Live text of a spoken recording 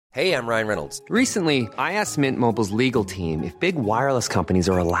Hey, I'm Ryan Reynolds. Recently, I asked Mint Mobile's legal team if big wireless companies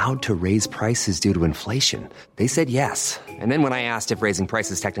are allowed to raise prices due to inflation. They said yes. And then when I asked if raising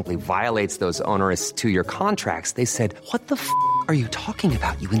prices technically violates those onerous two-year contracts, they said, "What the f*** are you talking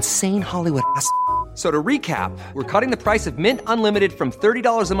about, you insane Hollywood ass?" So to recap, we're cutting the price of Mint Unlimited from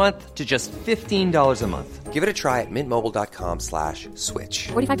 $30 a month to just $15 a month. Give it a try at mintmobile.com/switch.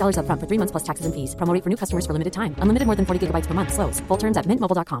 $45 up front for 3 months plus taxes and fees. Promo rate for new customers for limited time. Unlimited more than 40 gigabytes per month. Slows full terms at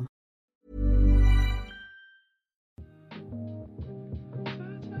mintmobile.com.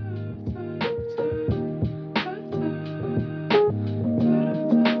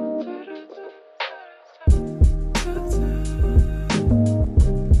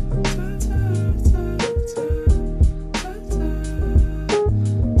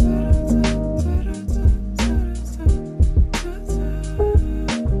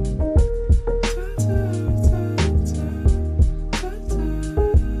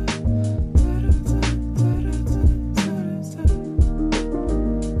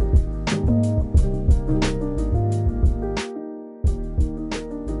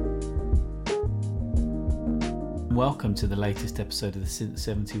 Welcome to the latest episode of the Since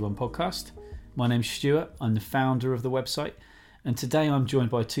 71 podcast. My name's Stuart, I'm the founder of the website, and today I'm joined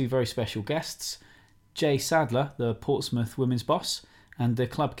by two very special guests, Jay Sadler, the Portsmouth women's boss, and the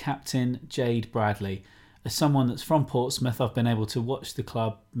club captain, Jade Bradley. As someone that's from Portsmouth, I've been able to watch the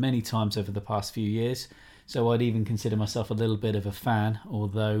club many times over the past few years, so I'd even consider myself a little bit of a fan,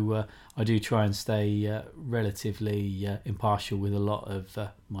 although I do try and stay relatively impartial with a lot of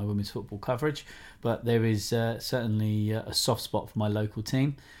my women's football coverage. But there is certainly a soft spot for my local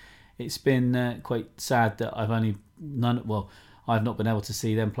team. It's been quite sad that I've not been able to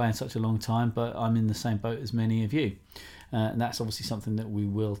see them play in such a long time, but I'm in the same boat as many of you. And that's obviously something that we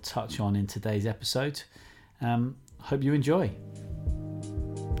will touch on in today's episode. Hope you enjoy.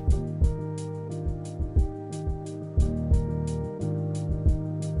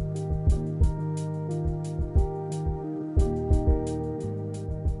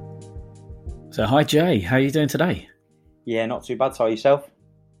 So hi Jay, how are you doing today? Yeah, not too bad. How are yourself?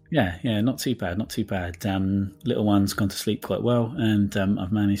 Yeah, not too bad. Little one's gone to sleep quite well, and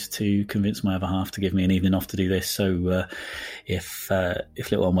I've managed to convince my other half to give me an evening off to do this. So if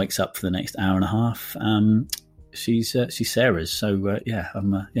little one wakes up for the next hour and a half, she's Sarah's. So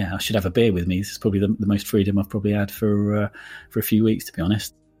I should have a beer with me. This is probably the most freedom I've probably had for a few weeks, to be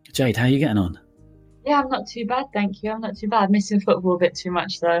honest. Jade, how are you getting on? Yeah, I'm not too bad, thank you. I'm not too bad. Missing football a bit too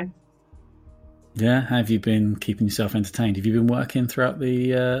much though. Yeah, how have you been keeping yourself entertained? Have you been working throughout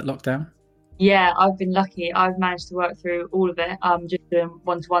the lockdown? Yeah, I've been lucky. I've managed to work through all of it, just doing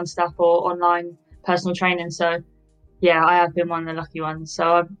one-to-one stuff or online personal training. So, yeah, I have been one of the lucky ones.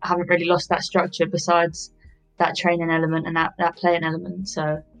 So I haven't really lost that structure besides that training element and that playing element.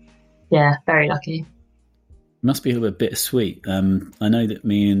 So, yeah, very lucky. It must be a little bit bittersweet. I know that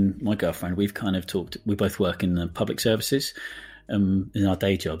me and my girlfriend, we've kind of talked, we both work in the public services, in our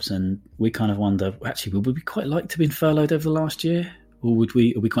day jobs, and we kind of wonder, actually, would we quite like to have been furloughed over the last year, or are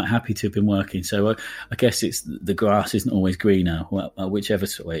we quite happy to have been working? So I guess it's the grass isn't always greener, whichever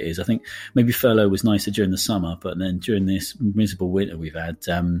way it is. I think maybe furlough was nicer during the summer, but then during this miserable winter we've had,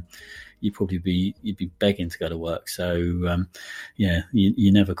 you'd be begging to go to work. So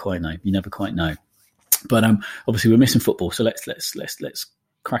you never quite know. But obviously we're missing football, so let's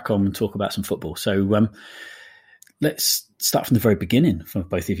crack on and talk about some football. So let's start from the very beginning for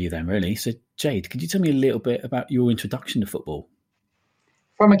both of you then, really. So, Jade, could you tell me a little bit about your introduction to football?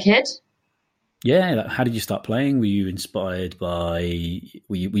 From a kid? Yeah, how did you start playing? Were you inspired by,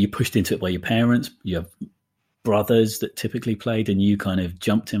 were you pushed into it by your parents? You have brothers that typically played and you kind of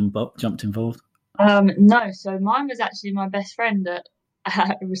jumped involved? No, so mine was actually my best friend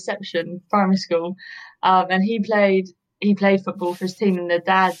at reception, primary school. And he played football for his team, and the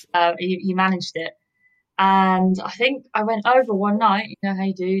dad, he managed it. And I think I went over one night, you know how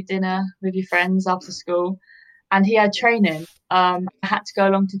you do, dinner with your friends after school, and he had training. I had to go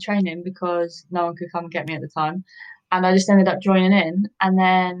along to training because no one could come and get me at the time. And I just ended up joining in, and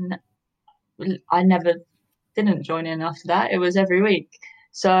then I never didn't join in after that. It was every week.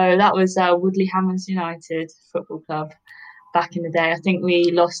 So that was Woodley Hammonds United Football Club back in the day. I think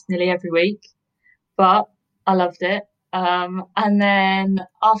we lost nearly every week, but I loved it. And then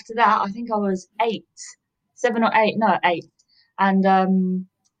after that, I think I was 8. And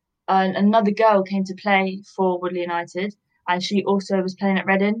another girl came to play for Woodley United, and she also was playing at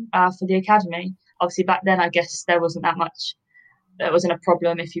Reading for the academy. Obviously, back then, I guess there wasn't that much. It wasn't a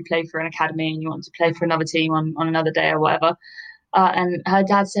problem if you played for an academy and you wanted to play for another team on another day or whatever. And her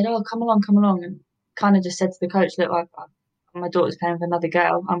dad said, "Oh, come along," and kind of just said to the coach, "Look, my daughter's playing with another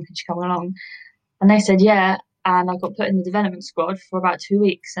girl. Can she come along? And they said, yeah. And I got put in the development squad for about 2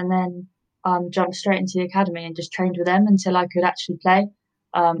 weeks, and then jumped straight into the academy and just trained with them until I could actually play,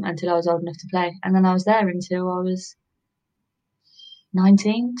 until I was old enough to play. And then I was there until I was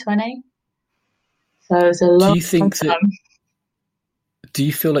 19, 20. So it was a long time. Do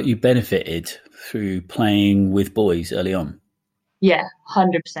you feel like you benefited through playing with boys early on? Yeah,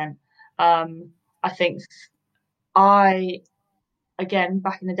 100%. I think again,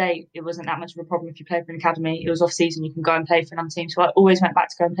 back in the day, it wasn't that much of a problem if you played for an academy. It was off season, you can go and play for another team. So I always went back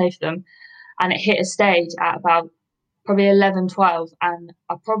to go and play for them. And it hit a stage at about probably 11, 12. And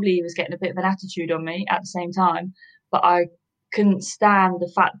I probably was getting a bit of an attitude on me at the same time. But I couldn't stand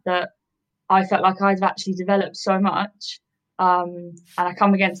the fact that I felt like I'd actually developed so much. And I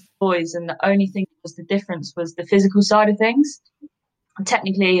come against boys, and the only thing that was the difference was the physical side of things.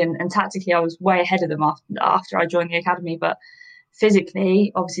 Technically and tactically, I was way ahead of them after I joined the academy. But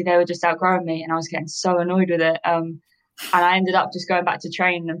physically, obviously, they were just outgrowing me, and I was getting so annoyed with it. And I ended up just going back to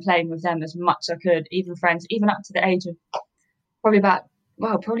training and playing with them as much as I could, even friends, even up to the age of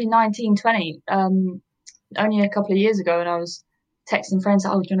probably 19, 20. Only a couple of years ago, and I was texting friends,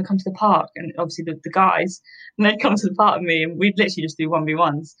 oh, do you want to come to the park? And obviously the guys, and they'd come to the park with me, and we'd literally just do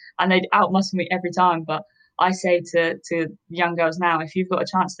 1v1s, and they'd outmuscle me every time. But I say to young girls now, if you've got a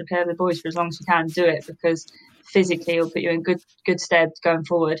chance to play with the boys for as long as you can, do it, because physically it'll put you in good stead going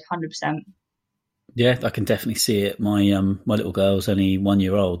forward, 100%. Yeah, I can definitely see it. My little girl's only 1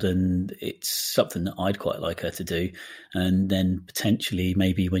 year old, and it's something that I'd quite like her to do. And then potentially,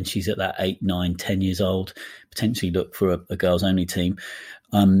 maybe when she's at that 8, 9, 10 years old, potentially look for a girls only team.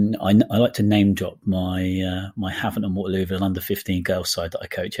 I like to name drop my Havant and Waterloo under 15 girls side that I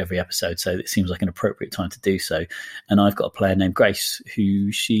coach every episode, so it seems like an appropriate time to do so. And I've got a player named Grace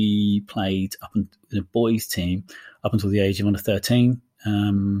who she played up in a boys team up until the age of under 13.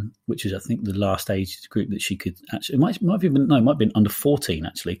 Which is, I think, the last age group that she could actually. It might have been under 14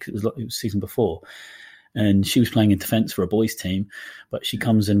 actually, because it was season before, and she was playing in defence for a boys team, but she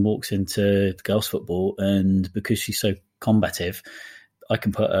comes and walks into girls football, and because she's so combative, I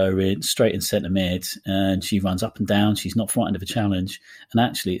can put her in straight in centre mid, and she runs up and down. She's not frightened of a challenge, and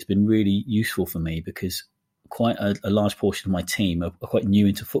actually, it's been really useful for me because quite a large portion of my team are quite new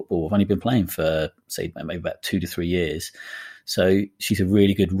into football. I've only been playing for, say, maybe about 2 to 3 years. So she's a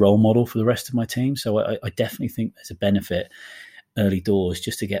really good role model for the rest of my team. So I definitely think there's a benefit early doors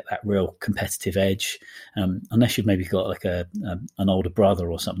just to get that real competitive edge. Unless you've maybe got like an older brother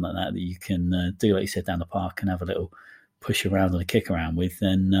or something like that you can do, like you said, down the park and have a little push around and a kick around with,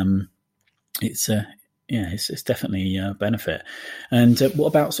 then it's definitely a benefit. And what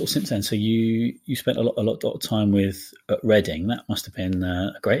about sort of since then? So you spent a lot of time with at Reading. That must have been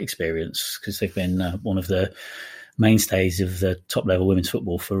a great experience because they've been one of the mainstays of the top level women's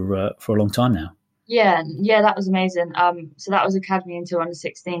football for a long time now. Yeah, that was amazing. So that was academy until under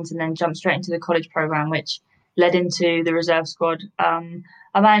 16s, and then jumped straight into the college program, which led into the reserve squad.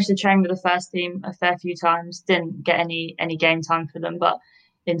 I managed to train with the first team a fair few times. Didn't get any game time for them, but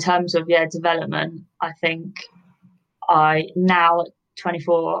in terms of development, I think now at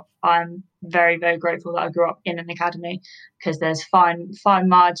 24, I'm very, very grateful that I grew up in an academy, because there's fine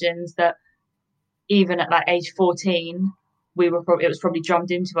margins that even at like age 14, it was probably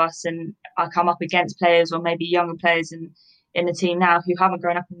drummed into us, and I come up against players or maybe younger players in the team now who haven't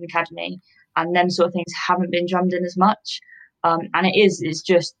grown up in the academy, and them sort of things haven't been drummed in as much. And it's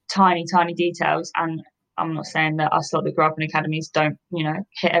just tiny details. And I'm not saying that us lot that grew up in academies don't,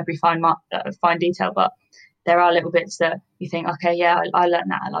 hit every fine detail, but there are little bits that you think, okay, yeah, I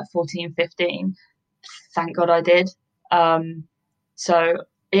learned that at like 14, 15. Thank God I did. So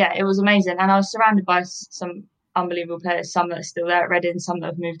yeah, it was amazing. And I was surrounded by some unbelievable players, some that are still there at Reading, some that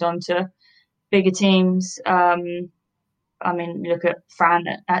have moved on to bigger teams. I mean, look at Fran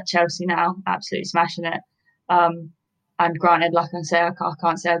at Chelsea now, absolutely smashing it. And granted, like I say, I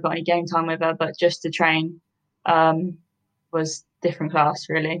can't say I've got any game time with her, but just to train was different class,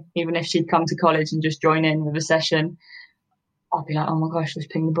 really. Even if she'd come to college and just join in with a session, I'd be like, oh my gosh, let's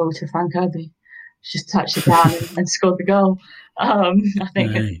ping the ball to Fran Kirby. Just touched it down and scored the goal. I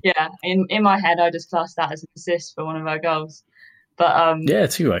think, in my head, I just classed that as an assist for one of our goals. But yeah,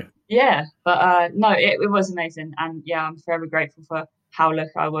 too right. Yeah, but no, it was amazing. And yeah, I'm forever grateful for how lucky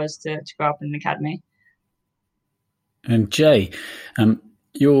I was to grow up in the academy. And Jay,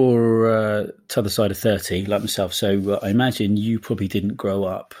 you're to the other side of 30, like myself. So I imagine you probably didn't grow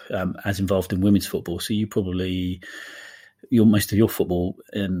up as involved in women's football. So most of your football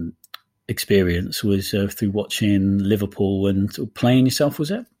experience was through watching Liverpool and playing yourself,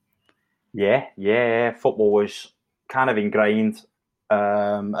 was it? Yeah. Football was kind of ingrained at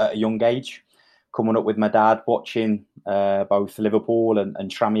a young age, coming up with my dad, watching both Liverpool and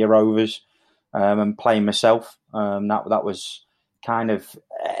Tranmere Rovers, and playing myself. That was kind of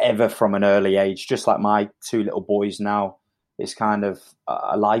ever from an early age, just like my two little boys now. It's kind of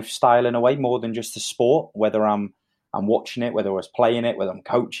a lifestyle in a way, more than just a sport. Whether I'm watching it, whether I was playing it, whether I'm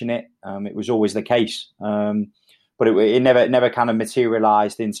coaching it, it was always the case. But it never kind of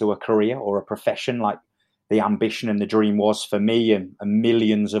materialised into a career or a profession like the ambition and the dream was for me and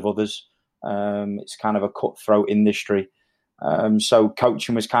millions of others. It's kind of a cutthroat industry. So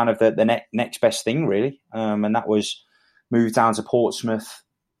coaching was kind of the next best thing, really. And that was moved down to Portsmouth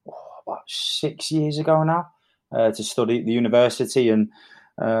about 6 years ago now to study at the university, and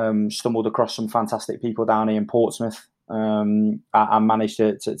stumbled across some fantastic people down here in Portsmouth. I managed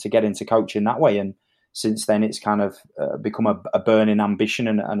to get into coaching that way. And since then, it's kind of become a burning ambition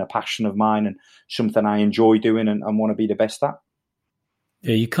and a passion of mine, and something I enjoy doing and want to be the best at.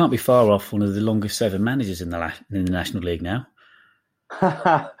 Yeah, you can't be far off one of the longest serving managers in the National League now.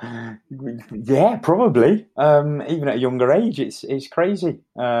 Yeah, probably. Even at a younger age, it's crazy.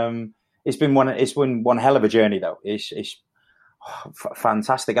 It's been one hell of a journey, though. It's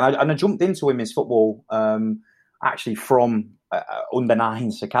fantastic, and I jumped into women's football actually from under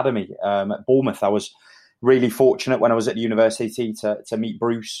nines academy at Bournemouth. I was really fortunate when I was at the university to meet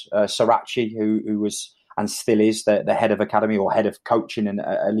Bruce Sarachi, who was and still is the head of academy or head of coaching and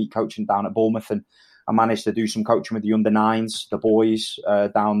elite coaching down at Bournemouth. And I managed to do some coaching with the under nines, the boys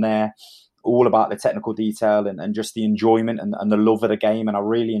down there, all about the technical detail and just the enjoyment and the love of the game. And I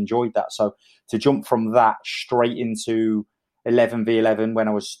really enjoyed that. So to jump from that straight into 11v11 when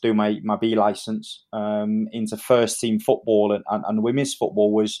I was doing my B licence into first team football and women's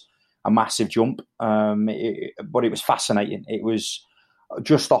football was a massive jump. But it was fascinating. It was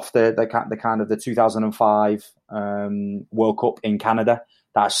just off the kind of the 2005 World Cup in Canada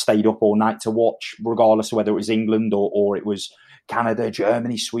that I stayed up all night to watch, regardless of whether it was England or it was Canada,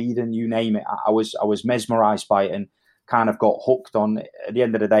 Germany, Sweden, you name it. I was mesmerised by it and kind of got hooked on it. At the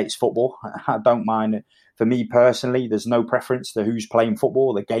end of the day, it's football. I don't mind it. For me personally, there's no preference to who's playing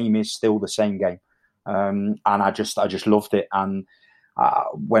football. The game is still the same game. And I just loved it. And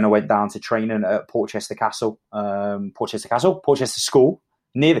when I went down to training at Portchester School,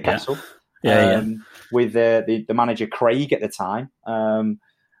 near the castle, with the manager Craig at the time,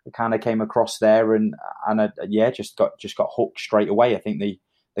 I kind of came across there and just got hooked straight away. I think the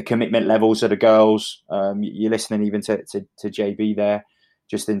commitment levels of the girls, you're listening even to JB there,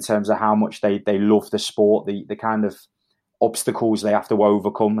 just in terms of how much they love the sport, the kind of obstacles they have to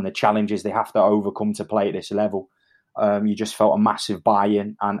overcome and the challenges they have to overcome to play at this level. You just felt a massive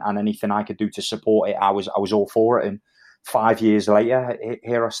buy-in, and anything I could do to support it, I was all for it. And 5 years later,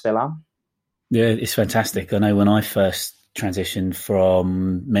 here I still am. Yeah, it's fantastic. I know when I first transitioned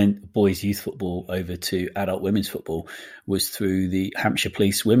from boys youth football over to adult women's football was through the Hampshire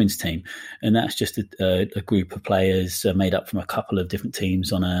Police women's team, and that's just a group of players made up from a couple of different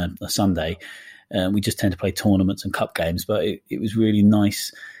teams on a Sunday. We just tend to play tournaments and cup games, but it was really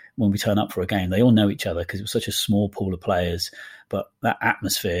nice when we turn up for a game. They all know each other because it was such a small pool of players. But that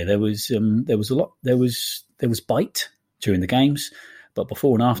atmosphere, there was bite during the games, but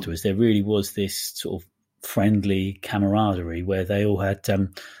before and afterwards, there really was this sort of friendly camaraderie where they all had sort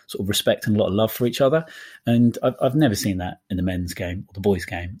of respect and a lot of love for each other. And I've never seen that in the men's game or the boys'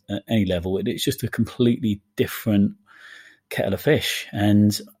 game at any level. It's just a completely different kettle of fish.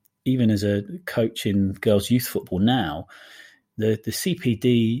 And even as a coach in girls' youth football now, the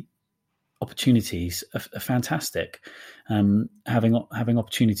CPD opportunities are fantastic. Having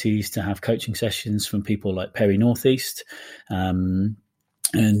opportunities to have coaching sessions from people like Perry Northeast, and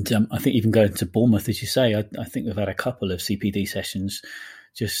I think even going to Bournemouth, as you say, I think we've had a couple of CPD sessions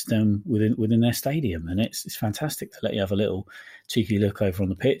just within their stadium, and it's fantastic to let you have a little cheeky look over on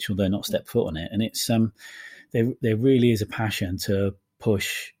the pitch, although not step foot on it. And it's there really is a passion to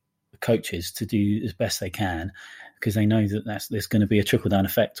push coaches to do as best they can, because they know that there's going to be a trickle-down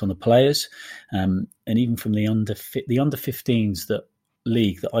effect on the players. And even from the under 15s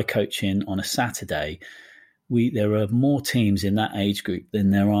league that I coach in on a Saturday, there are more teams in that age group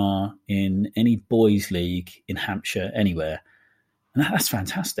than there are in any boys' league in Hampshire anywhere. And that's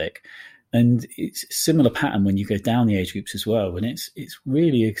fantastic. And it's a similar pattern when you go down the age groups as well. And it's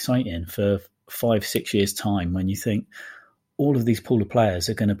really exciting for 5-6 years' time when you think, all of these pool of players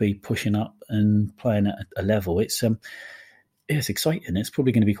are going to be pushing up and playing at a level. It's it's exciting. It's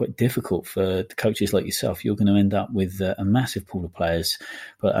probably going to be quite difficult for the coaches like yourself. You're going to end up with a massive pool of players.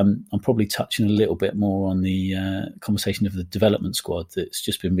 But I'm probably touching a little bit more on the conversation of the development squad that's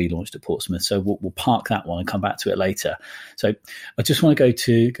just been relaunched at Portsmouth. So we'll park that one and come back to it later. So I just want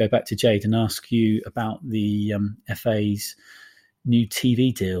to go back to Jade and ask you about the FA's new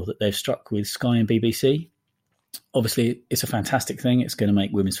TV deal that they've struck with Sky and BBC. Obviously, it's a fantastic thing. It's going to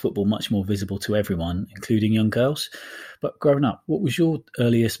make women's football much more visible to everyone, including young girls. But growing up, what was your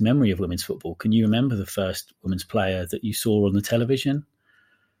earliest memory of women's football? Can you remember the first women's player that you saw on the television?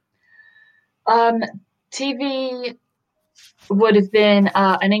 TV would have been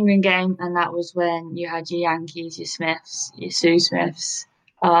an England game, and that was when you had your Yankees, your Smiths, your Sue Smiths,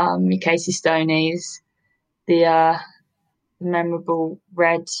 your Casey Stoneys, the memorable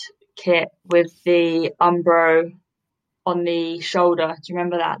red kit with the Umbro on the shoulder. Do you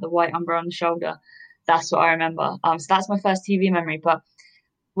remember that? The white Umbro on the shoulder. That's what I remember. So that's my first TV memory. But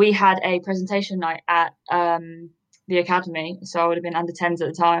we had a presentation night at the academy, so I would have been under 10s at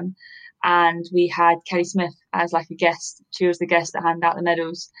the time, and we had Kelly Smith as like a guest. She was the guest that handed out the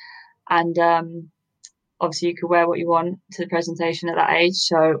medals, and obviously you could wear what you want to the presentation at that age.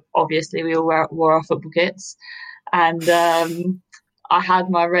 So obviously we all wore our football kits, and I had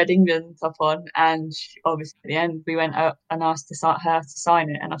my Red England top on, and obviously at the end we went up and asked her to sign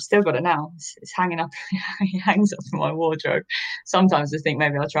it, and I've still got it now. It's hanging up. It hangs up in my wardrobe. Sometimes I think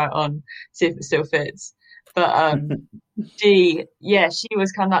maybe I'll try it on, see if it still fits. But she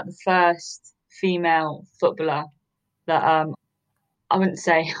was kind of like the first female footballer that I wouldn't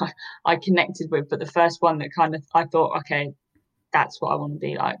say I connected with, but the first one that kind of I thought, okay, that's what I want to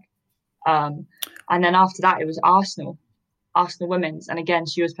be like. And then after that, it was Arsenal women's, and again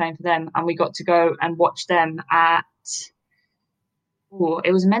she was playing for them, and we got to go and watch them at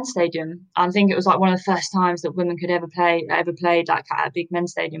it was a men's stadium. I think it was like one of the first times that women could ever played like at a big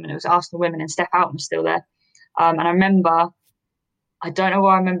men's stadium, and it was Arsenal women, and Steph Houghton was still there. And I remember, I don't know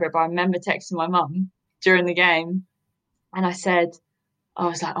why I remember it, but I remember texting my mum during the game, and I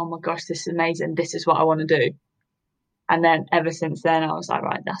was like, oh my gosh, this is amazing, this is what I want to do. And then ever since then I was like,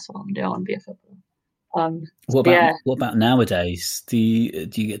 right, that's what I'm doing, I want to be a footballer. What about nowadays? Do you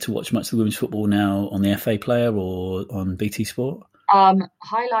get to watch much of the women's football now on the FA Player or on BT Sport?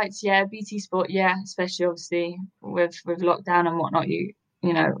 Highlights, yeah, BT Sport, yeah, especially obviously with lockdown and whatnot. You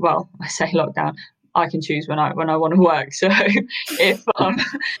know, well, I say lockdown, I can choose when I want to work. So if I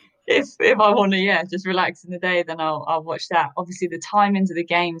want to, just relax in the day, then I'll watch that. Obviously, the timings of the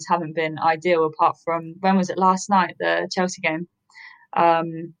games haven't been ideal, apart from when was it last night, the Chelsea game.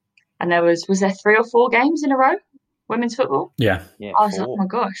 And there was there 3 or 4 games in a row, women's football? Yeah. I was like, oh my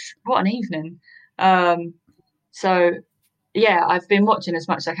gosh, what an evening. So, yeah, I've been watching as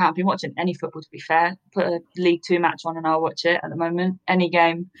much as I can. I've been watching any football, to be fair. Put a League 2 match on and I'll watch it at the moment. Any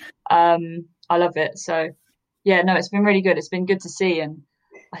game. I love it. So, yeah, no, it's been really good. It's been good to see. And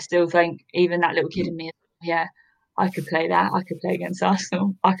I still think even that little kid in me, yeah, I could play that. I could play against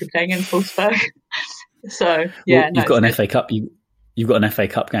Arsenal. I could play against Wolfsburg. So, yeah. Well, you've got an FA Cup. You've got an FA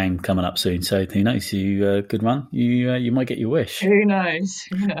Cup game coming up soon, so who knows? You good run. You might get your wish. Who knows?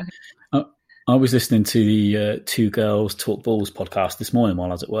 I was listening to the Two Girls Talk Balls podcast this morning while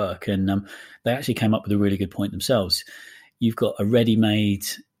I was at work, and they actually came up with a really good point themselves. You've got a ready-made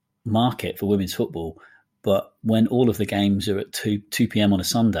market for women's football, but when all of the games are at 2 p.m. on a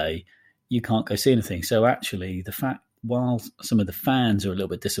Sunday, you can't go see anything. So actually, the fact, while some of the fans are a little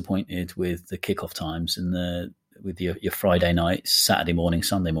bit disappointed with the kickoff times and with your Friday nights, Saturday mornings,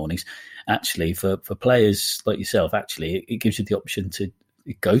 Sunday mornings, actually for players like yourself, actually it gives you the option to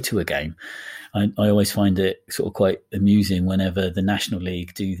go to a game. I always find it sort of quite amusing whenever the National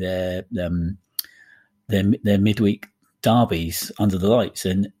League do their midweek derbies under the lights,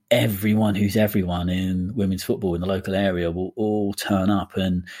 and everyone in women's football in the local area will all turn up,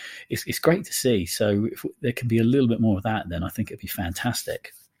 and it's great to see. So if there can be a little bit more of that, then I think it'd be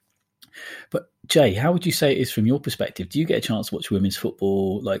fantastic. But Jay, how would you say it is from your perspective? Do you get a chance to watch women's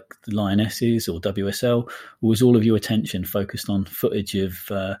football like the Lionesses or WSL, or was all of your attention focused on footage of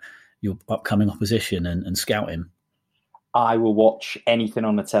your upcoming opposition and scouting? I will watch anything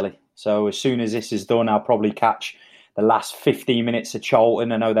on the telly. So as soon as this is done, I'll probably catch the last 15 minutes of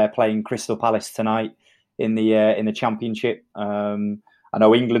Charlton. I know they're playing Crystal Palace tonight in the Championship. I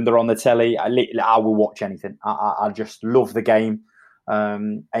know England are on the telly. I will watch anything. I just love the game.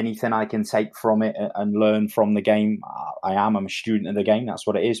 Anything I can take from it and learn from the game, I'm a student of the game. That's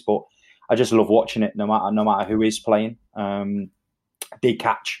what it is. But I just love watching it, no matter who is playing. I did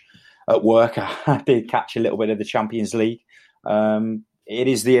catch at work. I did catch a little bit of the Champions League. It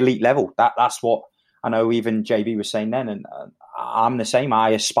is the elite level. That's what I know. Even JB was saying then, and I'm the same. I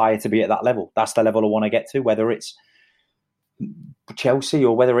aspire to be at that level. That's the level I want to get to, whether it's Chelsea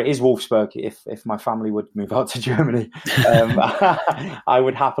or whether it is Wolfsburg. If my family would move out to Germany, I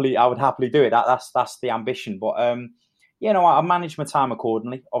would happily do it. That's the ambition. But I manage my time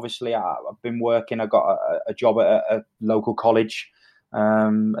accordingly. Obviously, I've been working. I got a job at a local college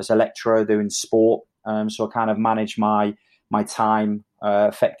as a lecturer doing sport. So I kind of manage my time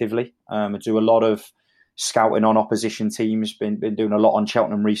effectively. I do a lot of scouting on opposition teams. Been doing a lot on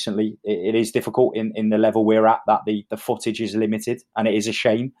Cheltenham recently. It is difficult in the level we're at, that the footage is limited, and it is a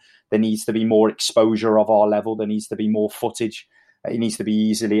shame. There needs to be more exposure of our level. There needs to be more footage. It needs to be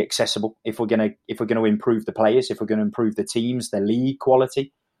easily accessible if we're going to improve the players, if we're going to improve the teams, the league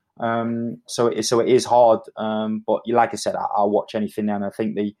quality. So it is hard. But like I said, I'll watch anything, and I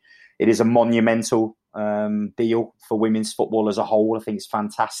think it is a monumental deal for women's football as a whole. I think it's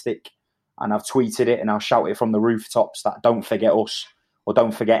fantastic. And I've tweeted it and I'll shout it from the rooftops that don't forget us, or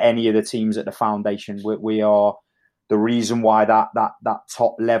don't forget any of the teams at the foundation. We are the reason why that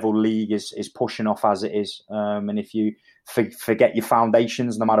top level league is pushing off as it is. And if you forget your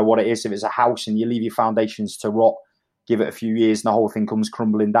foundations, no matter what it is, if it's a house and you leave your foundations to rot, give it a few years and the whole thing comes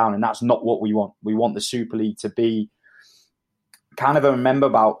crumbling down. And that's not what we want. We want the Super League to be kind of, I remember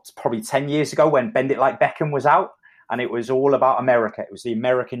about probably 10 years ago when Bend It Like Beckham was out, and it was all about America. It was the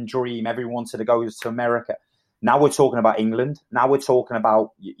American dream. Everyone wanted to go to America. Now we're talking about England. Now we're talking about,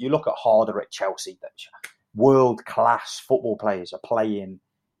 you look at Harder at Chelsea, world-class football players are playing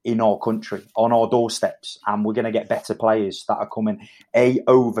in our country, on our doorsteps, and we're going to get better players that are coming, A,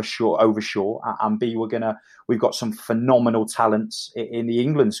 overshore, and B, we've got some phenomenal talents in the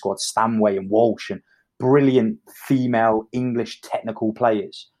England squad, Stanway and Walsh, and brilliant female English technical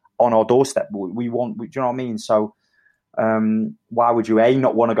players on our doorstep. We want, do you know what I mean? So why would you A,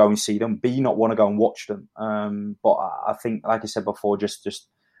 not want to go and see them, B, not want to go and watch them? But I think, like I said before, just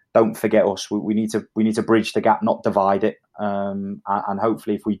don't forget us. We need to bridge the gap, not divide it. And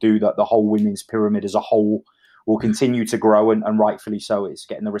hopefully, if we do that, the whole women's pyramid as a whole will continue to grow, and rightfully so. It's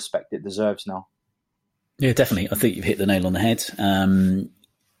getting the respect it deserves now. Yeah, definitely. I think you've hit the nail on the head.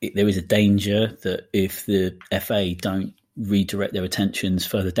 There is a danger that if the FA don't redirect their attentions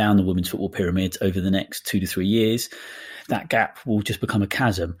further down the women's football pyramid over the next 2 to 3 years, that gap will just become a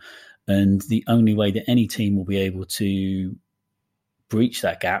chasm. And the only way that any team will be able to breach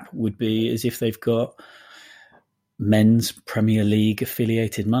that gap would be as if they've got men's Premier League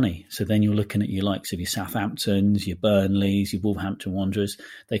affiliated money. So then you're looking at your likes of your Southamptons, your Burnleys, your Wolverhampton Wanderers.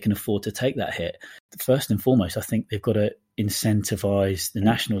 They can afford to take that hit. First and foremost, I think they've got to incentivise the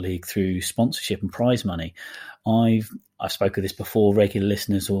National League through sponsorship and prize money. I've spoken of this before. Regular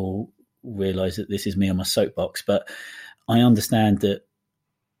listeners will realise that this is me on my soapbox, but I understand that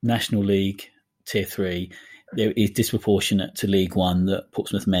National League Tier 3 there is disproportionate to League One that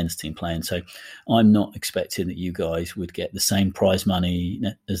Portsmouth men's team playing. So I'm not expecting that you guys would get the same prize money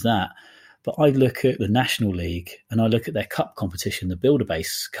as that. But I look at the National League and I look at their cup competition, the Builder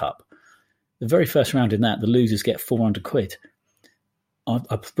Base Cup. The very first round in that, the losers get 400 quid. I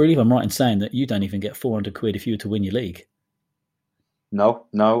believe I'm right in saying that you don't even get 400 quid if you were to win your league. No,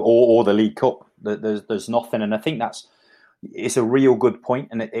 or the League Cup. There's nothing. And I think it's a real good point,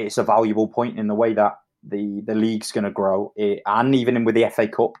 and it's a valuable point in the way that the league's going to grow, and even with the FA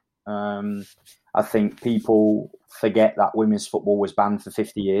Cup. I think people forget that women's football was banned for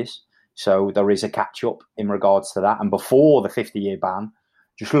 50 years. So there is a catch-up in regards to that. And before the 50-year ban,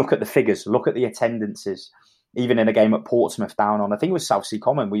 just look at the figures, look at the attendances. Even in a game at Portsmouth down on, I think it was South Sea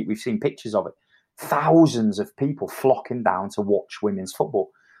Common, we've seen pictures of it. Thousands of people flocking down to watch women's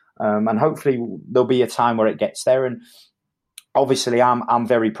football. And hopefully there'll be a time where it gets there. And obviously, I'm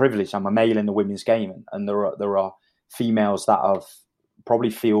very privileged. I'm a male in the women's game, and there are females that have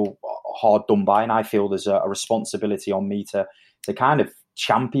probably feel hard done by, and I feel there's a responsibility on me to kind of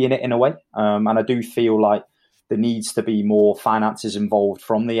champion it in a way. And I do feel like there needs to be more finances involved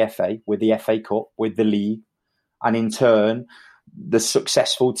from the FA, with the FA Cup, with the league, and in turn, the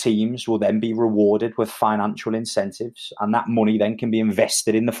successful teams will then be rewarded with financial incentives, and that money then can be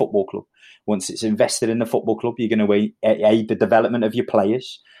invested in the football club. Once it's invested in the football club, you're going to aid the development of your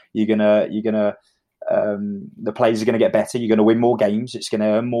players. The players are going to get better. You're going to win more games. It's going to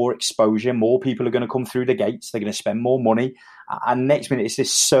earn more exposure. More people are going to come through the gates. They're going to spend more money. And next minute, it's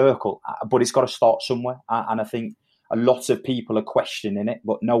this circle, but it's got to start somewhere. And I think a lot of people are questioning it,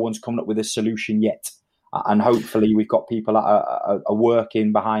 but no one's coming up with a solution yet. And hopefully we've got people that are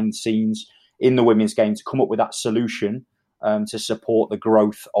working behind the scenes in the women's game to come up with that solution to support the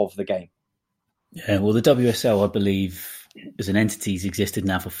growth of the game. Yeah, well, the WSL, I believe, as an entity, has existed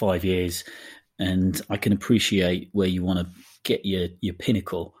now for 5 years, and I can appreciate where you want to get your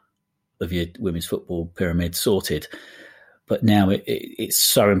pinnacle of your women's football pyramid sorted. But now it's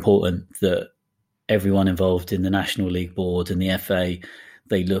so important that everyone involved in the National League Board and the FA,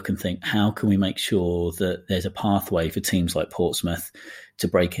 they look and think, how can we make sure that there's a pathway for teams like Portsmouth to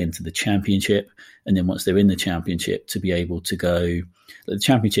break into the Championship? And then once they're in the Championship, to be able to go, the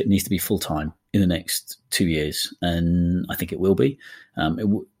Championship needs to be full-time in the next 2 years. And I think it will be.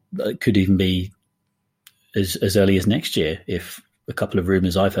 It could even be as early as next year, if a couple of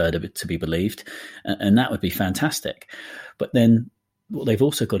rumours I've heard of it to be believed. And that would be fantastic. But then what they've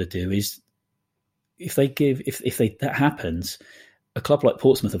also got to do is, if that happens, a club like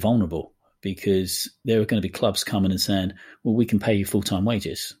Portsmouth are vulnerable, because there are going to be clubs coming and saying, well, we can pay you full-time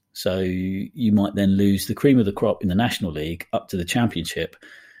wages. So you might then lose the cream of the crop in the National League up to the Championship,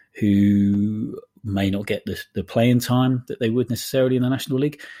 who may not get the playing time that they would necessarily in the National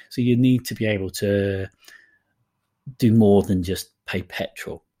League. So you need to be able to do more than just pay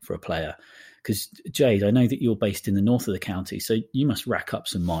petrol for a player. Because, Jade, I know that you're based in the north of the county, so you must rack up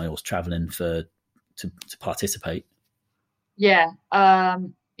some miles travelling to participate. Yeah,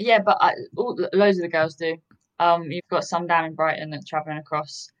 but loads of the girls do. You've got some down in Brighton that's travelling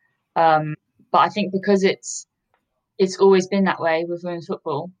across. But I think because it's always been that way with women's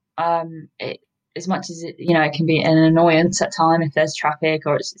football, as much as it can be an annoyance at time if there's traffic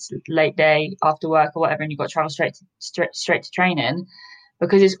or it's a late day after work or whatever, and you've got to travel straight to training.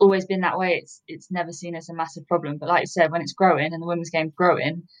 Because it's always been that way, it's never seen as a massive problem. But like you said, when it's growing and the women's game's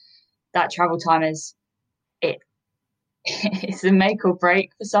growing, that travel time is it's a make or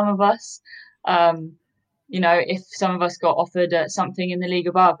break for some of us. If some of us got offered something in the league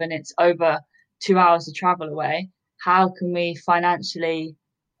above and it's over 2 hours to travel away, how can we financially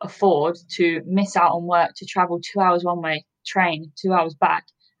afford to miss out on work to travel 2 hours one way, train 2 hours back,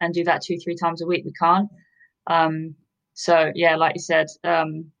 and do that 2-3 times a week? We can't. So yeah, like you said,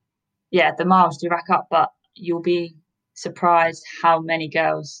 the miles do rack up, but you'll be surprised how many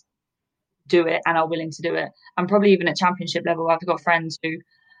girls do it and are willing to do it. And probably even at Championship level, I've got friends who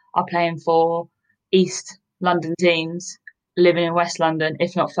are playing for East London teams living in West London,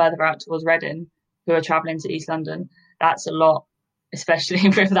 if not further out towards Reading, who are travelling to East London. That's a lot, especially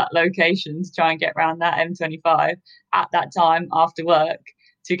with that location, to try and get around that M25 at that time after work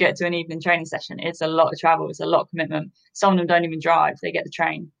to get to an evening training session. It's a lot of travel. It's a lot of commitment. Some of them don't even drive. They get the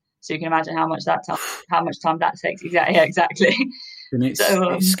train. So you can imagine how much time that takes. Exactly. And it's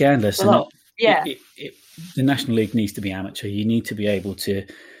scandalous. The National League needs to be amateur. You need to be able to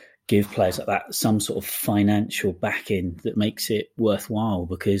give players like that some sort of financial backing that makes it worthwhile,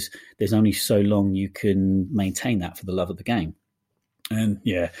 because there's only so long you can maintain that for the love of the game. And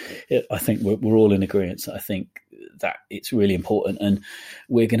I think we're all in agreement. I think that it's really important, and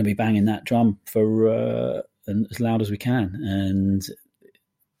we're going to be banging that drum for as loud as we can, and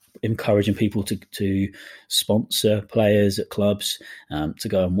encouraging people to sponsor players at clubs, to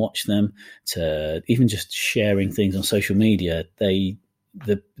go and watch them, to even just sharing things on social media. The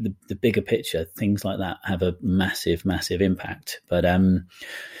bigger picture, things like that have a massive, massive impact. But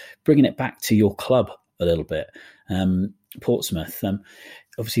bringing it back to your club a little bit, Portsmouth,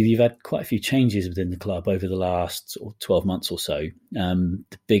 obviously you've had quite a few changes within the club over the last 12 months or so, the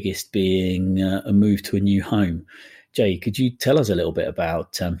biggest being a move to a new home. Jay, could you tell us a little bit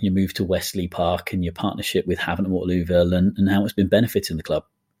about your move to Wesley Park and your partnership with Havant and Waterlooville, and how it's been benefiting the club?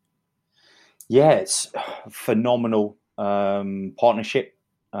 Yeah, it's a phenomenal partnership,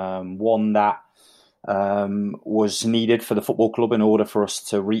 one that was needed for the football club in order for us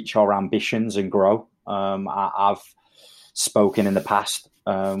to reach our ambitions and grow. I've spoken in the past.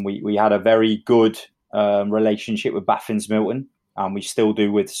 We had a very good relationship with Baffins Milton, and we still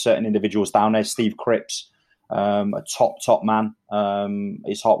do with certain individuals down there. Steve Cripps, a top man.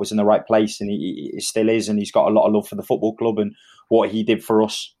 His heart was in the right place, and he still is, and he's got a lot of love for the football club. And what he did for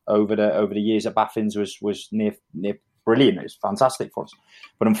us over the years at Baffins was near brilliant. It was fantastic for us.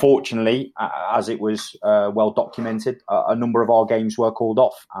 But unfortunately, as it was well documented, a number of our games were called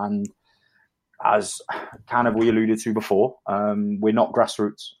off. And as kind of we alluded to before, we're not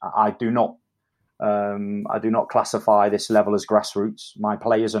grassroots. I do not classify this level as grassroots. My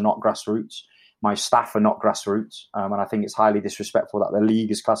players are not grassroots. My staff are not grassroots. And I think it's highly disrespectful that the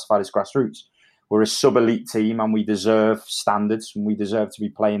league is classified as grassroots. We're a sub-elite team, and we deserve standards, and we deserve to be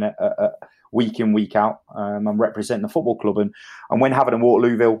playing a week in, week out, and representing the football club. And when Havant and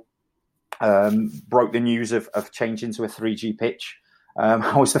Waterlooville broke the news of changing to a 3G pitch,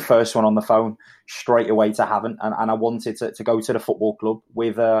 I was the first one on the phone straight away to Havant, and I wanted to go to the football club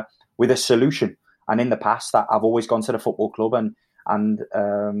with a solution. And in the past, that I've always gone to the football club and And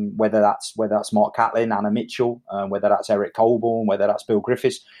whether that's Mark Catlin, Anna Mitchell, whether that's Eric Colborne, whether that's Bill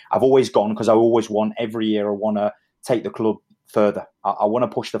Griffiths, I've always gone because I always want, every year I want to take the club further. I want to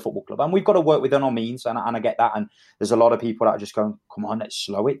push the football club, and we've got to work within our means, and I get that. And there's a lot of people that are just going, come on, let's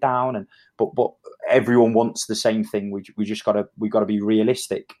slow it down. But everyone wants the same thing. We just got to be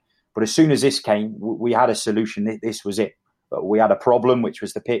realistic. But as soon as this came, we had a solution. This was it. But we had a problem, which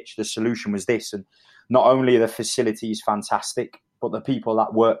was the pitch. The solution was this. And not only are the facilities fantastic, but the people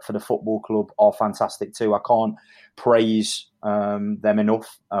that work for the football club are fantastic too. I can't praise them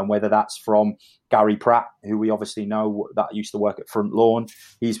enough, whether that's from Gary Pratt, who we obviously know that used to work at Front Lawn.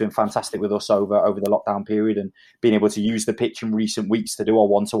 He's been fantastic with us over the lockdown period and being able to use the pitch in recent weeks to do our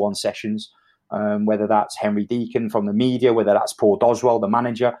one-to-one sessions, whether that's Henry Deacon from the media, whether that's Paul Doswell, the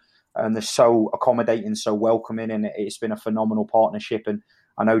manager. And they're so accommodating, so welcoming, and it's been a phenomenal partnership. And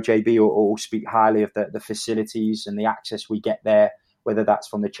I know JB will speak highly of the facilities and the access we get there, whether that's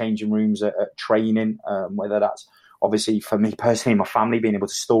from the changing rooms at training, whether that's obviously for me personally, my family, being able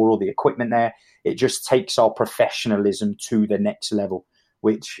to store all the equipment there. It just takes our professionalism to the next level,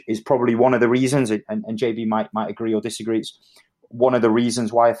 which is probably one of the reasons, and JB might agree or disagree, it's one of the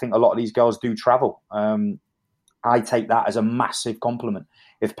reasons why I think a lot of these girls do travel. I take that as a massive compliment.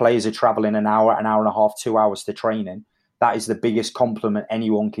 If players are travelling an hour and a half, 2 hours to training, that is the biggest compliment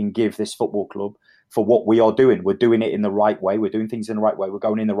anyone can give this football club for what we are doing. We're doing it in the right way. We're doing things in the right way. We're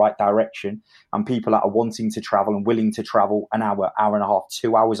going in the right direction. And people that are wanting to travel and willing to travel an hour and a half,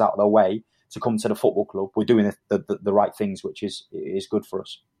 2 hours out of their way to come to the football club, we're doing the right things, which is good for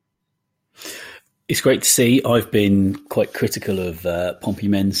us. It's great to see. I've been quite critical of Pompey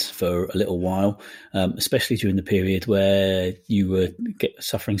Men's for a little while, especially during the period where you were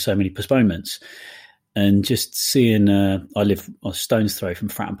suffering so many postponements. And just seeing, I live a stone's throw from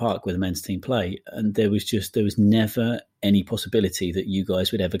Fratton Park where the men's team play, and there was never any possibility that you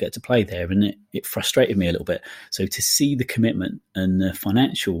guys would ever get to play there, and it frustrated me a little bit. So to see the commitment and the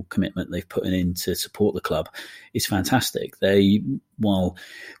financial commitment they've put in to support the club is fantastic. While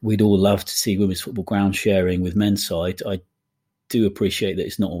we'd all love to see women's football ground sharing with men's side, I do appreciate that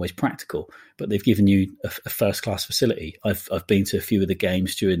it's not always practical, but they've given you a first-class facility. I've been to a few of the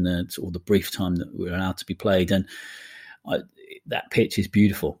games during the brief time that we were allowed to be played, and that pitch is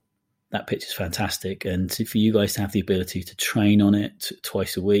beautiful. That pitch is fantastic, and for you guys to have the ability to train on it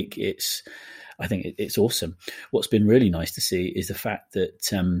twice a week, I think it's awesome. What's been really nice to see is the fact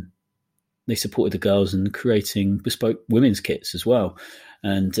that they supported the girls in creating bespoke women's kits as well.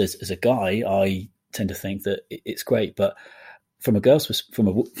 And as a guy, I tend to think that it's great, but from a girl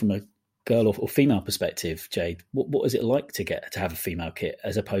or female perspective, Jade, what is it like to have a female kit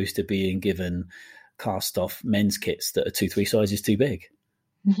as opposed to being given cast off men's kits that are 2-3 sizes too big?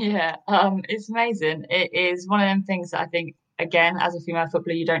 Yeah, it's amazing. It is one of them things that I think, again, as a female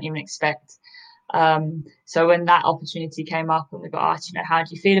footballer, you don't even expect. So when that opportunity came up and we got asked, how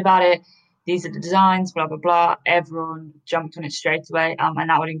do you feel about it? These are the designs, blah, blah, blah. Everyone jumped on it straight away. And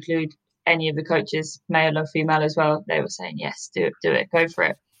that would include any of the coaches, male or female as well. They were saying, yes, do it, go for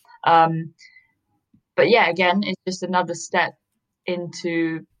it. But yeah, again, it's just another step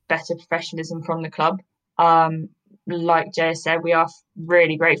into better professionalism from the club. Like Jay said, we are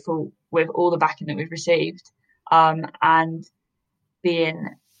really grateful with all the backing that we've received. And being,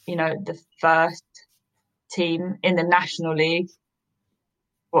 the first team in the National League,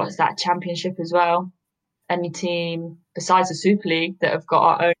 what's that, Championship as well? Any team besides the Super League that have got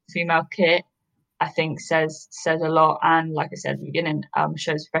our own female kit, I think says a lot. And like I said at the beginning,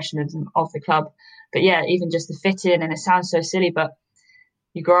 shows professionalism of the club. But yeah, even just the fitting, and it sounds so silly, but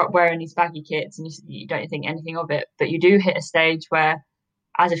you grow up wearing these baggy kits and you don't think anything of it. But you do hit a stage where,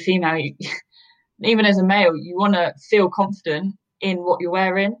 as a female, even as a male, you want to feel confident in what you're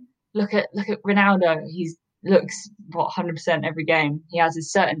wearing. Look at Ronaldo. He looks 100% every game. He has the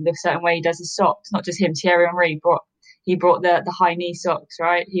certain way he does his socks. Not just him. Thierry Henry brought the high knee socks,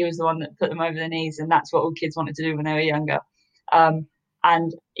 right? He was the one that put them over the knees, and that's what all kids wanted to do when they were younger. And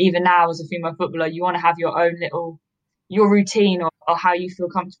even now, as a female footballer, you want to have your own your routine or how you feel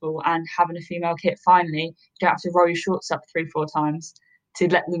comfortable. And having a female kit, finally, you don't have to roll your shorts up 3-4 times to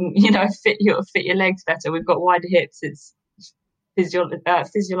let them, fit your legs better. We've got wider hips. It's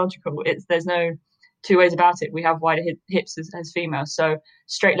physiological. There's no two ways about it. We have wider hips as females, so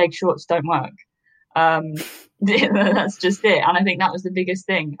straight leg shorts don't work. That's just it. And I think that was the biggest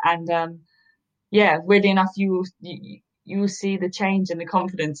thing. And weirdly enough, you will see the change and the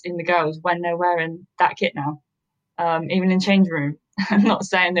confidence in the girls when they're wearing that kit now. Even in change room. I'm not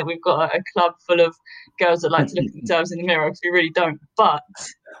saying that we've got a club full of girls that like to look at themselves in the mirror, because we really don't. But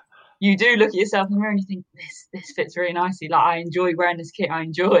you do look at yourself in the mirror and you think, this fits really nicely. Like, I enjoy wearing this kit. I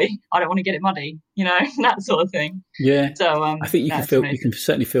don't want to get it muddy, that sort of thing. Yeah. So I think you can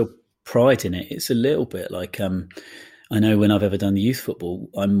certainly feel pride in it. It's a little bit like, I know when I've ever done the youth football,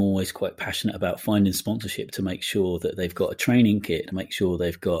 I'm always quite passionate about finding sponsorship to make sure that they've got a training kit, to make sure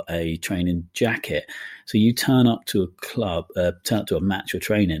they've got a training jacket. So you turn up to a club, turn up to a match or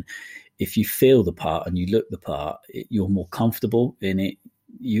training. If you feel the part and you look the part, you're more comfortable in it.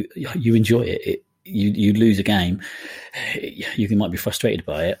 You enjoy it. You lose a game, you might be frustrated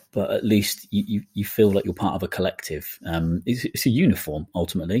by it, but at least you feel like you're part of a collective. It's a uniform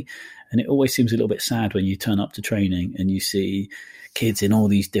ultimately, and it always seems a little bit sad when you turn up to training and you see kids in all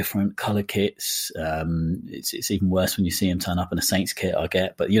these different colour kits. It's even worse when you see them turn up in a Saints kit, I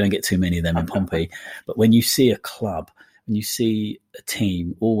get, but you don't get too many of them in Pompey. But when you see a club, when you see a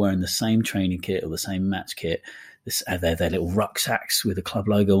team all wearing the same training kit or the same match kit, their little rucksacks with the club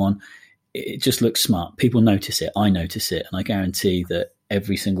logo on, it just looks smart. People notice it. I notice it. And I guarantee that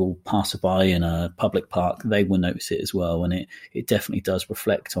every single passerby in a public park, they will notice it as well. And it definitely does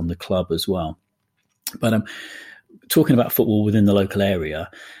reflect on the club as well. But talking about football within the local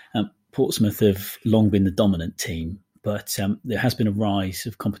area, Portsmouth have long been the dominant team, but there has been a rise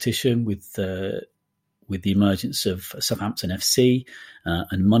of competition with the emergence of Southampton FC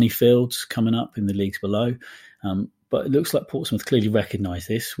and Moneyfields coming up in the leagues below. But it looks like Portsmouth clearly recognise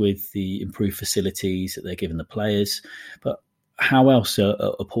this with the improved facilities that they're giving the players. But how else are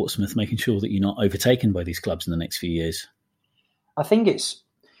Portsmouth making sure that you're not overtaken by these clubs in the next few years? I think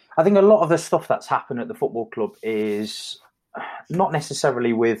a lot of the stuff that's happened at the football club is not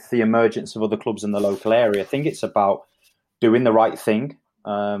necessarily with the emergence of other clubs in the local area. I think it's about doing the right thing,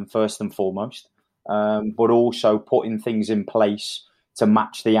 first and foremost, but also putting things in place to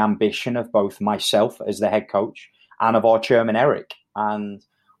match the ambition of both myself as the head coach and of our chairman, Eric, and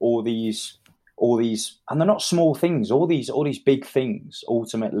all these, and they're not small things, all these big things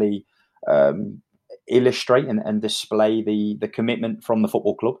ultimately illustrate and display the commitment from the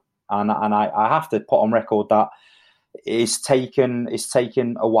football club. And I have to put on record that it's taken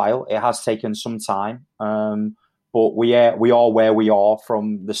a while. It has taken some time. But we are where we are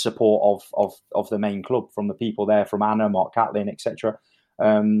from the support of the main club, from the people there, from Anna, Mark Catlin, etc.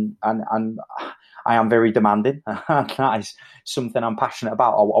 And I am very demanding. That is something I'm passionate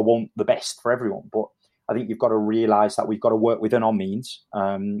about. I want the best for everyone, but I think you've got to realise that we've got to work within our means.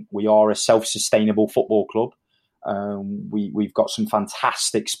 We are a self-sustainable football club. We've got some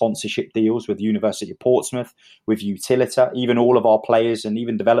fantastic sponsorship deals with University of Portsmouth, with Utilita. Even all of our players and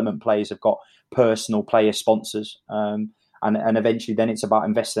even development players have got personal player sponsors. And eventually then it's about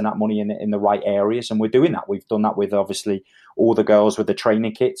investing that money in the right areas. And we're doing that. We've done that with obviously all the girls with the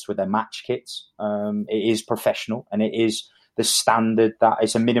training kits, with their match kits. It is professional, and it is the standard that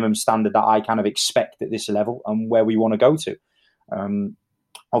it's a minimum standard that I kind of expect at this level and where we want to go to.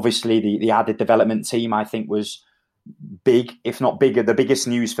 Obviously the added development team, I think, was big, if not bigger. The biggest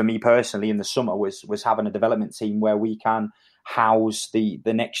news for me personally in the summer was having a development team where we can house the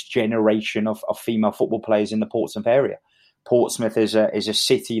next generation of female football players in the Portsmouth area. Portsmouth is a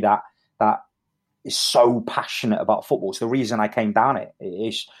city that is so passionate about football. It's the reason I came down it. It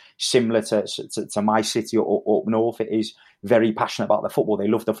is similar to my city up north. It is very passionate about the football. They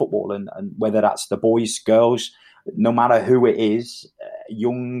love the football, and whether that's the boys, girls, no matter who it is,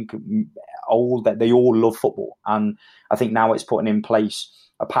 young, old, that they all love football. And I think now it's putting in place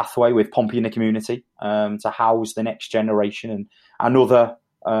a pathway with Pompey in the community to house the next generation and other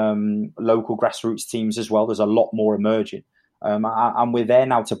local grassroots teams as well. There's a lot more emerging. And we're there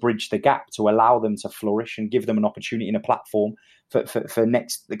now to bridge the gap, to allow them to flourish and give them an opportunity and a platform for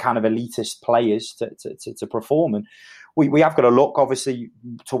next the kind of elitist players to perform. And we have got to look, obviously,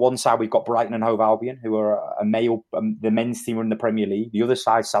 to one side we've got Brighton and Hove Albion, who are the men's team are in the Premier League. The other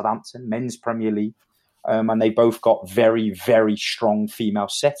side, Southampton, men's Premier League. And they both got very, very strong female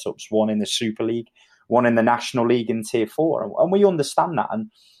setups, one in the Super League, one in the National League in Tier 4. And we understand that.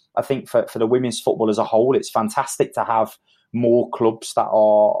 And I think for the women's football as a whole, it's fantastic to have more clubs that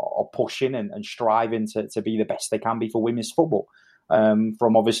are pushing and striving to be the best they can be for women's football. From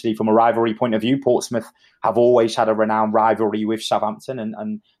a rivalry point of view, Portsmouth have always had a renowned rivalry with Southampton,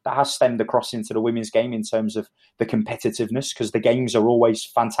 and that has stemmed across into the women's game in terms of the competitiveness, because the games are always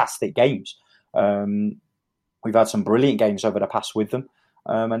fantastic games. We've had some brilliant games over the past with them,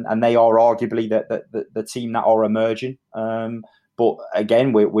 and they are arguably the team that are emerging. But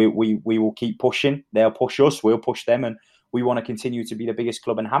again, we will keep pushing. They'll push us, we'll push them, and we want to continue to be the biggest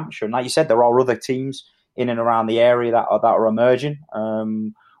club in Hampshire. And like you said, there are other teams in and around the area that are emerging.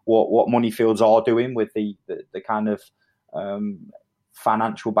 What Moneyfields are doing with the kind of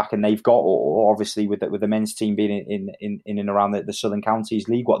financial backing they've got, or obviously with the men's team being in and around the Southern Counties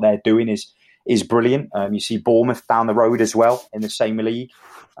League, what they're doing is brilliant. You see Bournemouth down the road as well in the same league,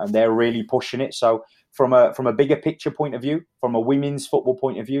 and they're really pushing it. So from a bigger picture point of view, from a women's football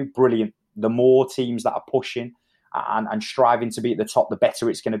point of view, brilliant. The more teams that are pushing and striving to be at the top, the better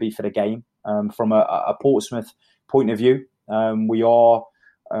it's going to be for the game. From a Portsmouth point of view, we are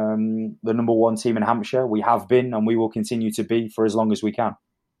the number one team in Hampshire. We have been, and we will continue to be for as long as we can.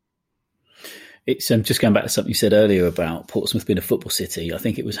 It's just going back to something you said earlier about Portsmouth being a football city. I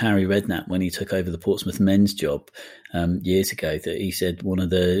think it was Harry Redknapp when he took over the Portsmouth men's job years ago that he said one of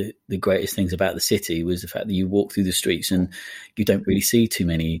the greatest things about the city was the fact that you walk through the streets and you don't really see too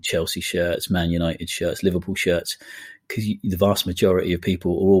many Chelsea shirts, Man United shirts, Liverpool shirts, because the vast majority of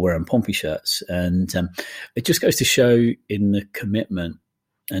people are all wearing Pompey shirts. And it just goes to show in the commitment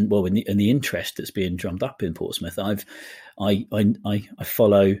and in the interest that's being drummed up in Portsmouth. I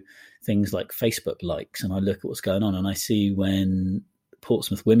follow things like Facebook likes, and I look at what's going on, and I see when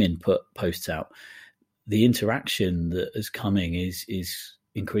Portsmouth women put posts out, the interaction that is coming is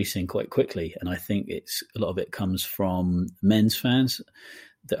increasing quite quickly. And I think a lot of it comes from men's fans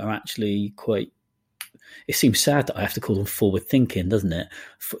that are actually quite. It seems sad that I have to call them forward-thinking, doesn't it?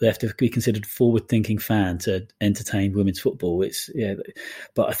 They have to be considered forward-thinking fan to entertain women's football.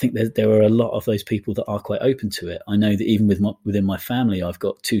 But I think there are a lot of those people that are quite open to it. I know that even within my family, I've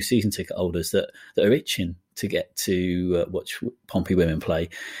got 2 season ticket holders that are itching to get to watch Pompey women play.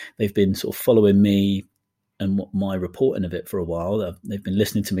 They've been sort of following me and my reporting of it for a while. They've been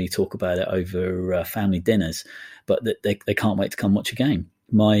listening to me talk about it over family dinners, but they can't wait to come watch a game.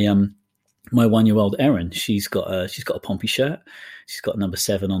 My 1-year-old Erin, she's got a Pompey shirt. She's got number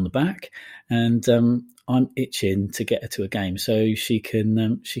 7 on the back, and I'm itching to get her to a game so she can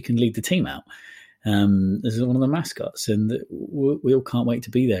lead the team out. This is one of the mascots, and we all can't wait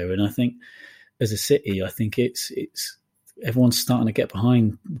to be there. And I think as a city, I think it's everyone's starting to get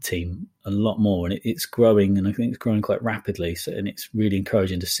behind the team a lot more, and it's growing, and I think it's growing quite rapidly. So, and it's really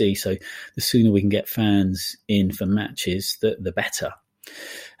encouraging to see. So the sooner we can get fans in for matches, the better.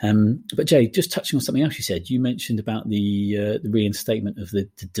 But Jay, just touching on something else you said, you mentioned about the reinstatement of the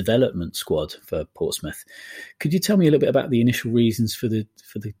development squad for Portsmouth. Could you tell me a little bit about the initial reasons for the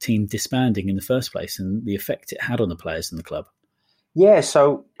team disbanding in the first place and the effect it had on the players in the club? Yeah,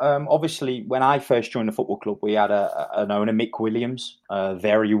 so obviously when I first joined the football club, we had an owner, Mick Williams,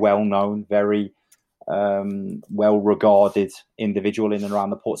 very well known, very well regarded individual in and around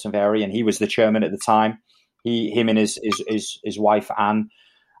the Portsmouth area, and he was the chairman at the time. Him and his wife Anne,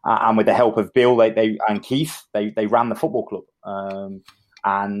 and with the help of Bill and Keith, they ran the football club.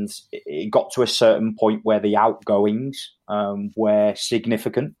 And it got to a certain point where the outgoings were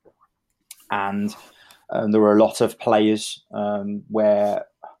significant, and there were a lot of players where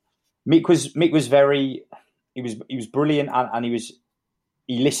Mick was very, he was brilliant, and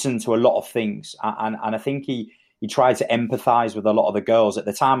he listened to a lot of things, and I think he tried to empathise with a lot of the girls. At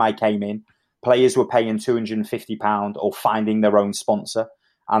the time I came in, players were paying £250 or finding their own sponsor,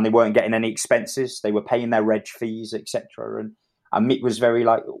 and they weren't getting any expenses. They were paying their reg fees, etc. And Mick was very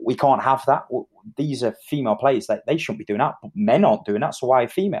like, we can't have that. These are female players. They shouldn't be doing that. Men aren't doing that, so why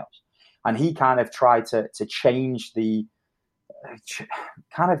females? And he kind of tried to change the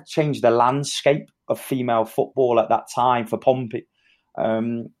landscape of female football at that time for Pompey,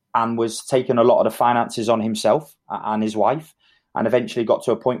 and was taking a lot of the finances on himself and his wife, and eventually got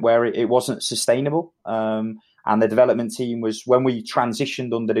to a point where it wasn't sustainable. And the development team was, when we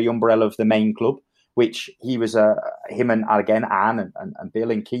transitioned under the umbrella of the main club, which he was him and again Anne and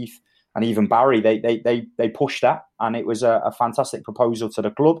Bill and Keith and even Barry, they pushed that, and it was a fantastic proposal to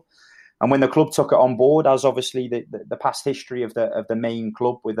the club. And when the club took it on board, as obviously the past history of the main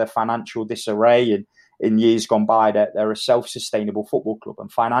club with their financial disarray and in years gone by, they're a self-sustainable football club, and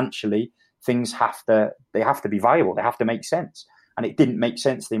financially things have to be viable. They have to make sense. And it didn't make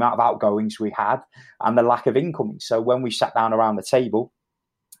sense, the amount of outgoings we had and the lack of incoming. So when we sat down around the table,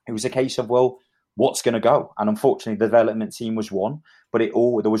 it was a case of, well, what's going to go? And unfortunately, the development team was one, but there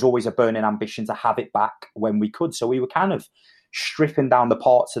was always a burning ambition to have it back when we could. So we were kind of stripping down the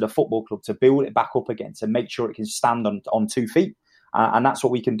parts of the football club to build it back up again, to make sure it can stand on 2 feet. And that's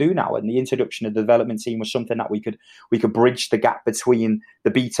what we can do now. And the introduction of the development team was something that we could bridge the gap between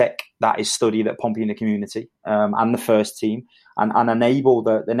the BTEC that is studied at Pompey in the community and the first team, and enable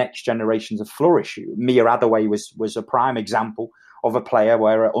the next generations to flourish. Mia Adaway was a prime example of a player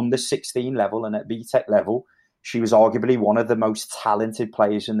where at under 16 level and at BTEC level, she was arguably one of the most talented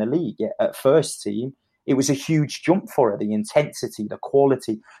players in the league. Yet at first team, it was a huge jump for her. The intensity, the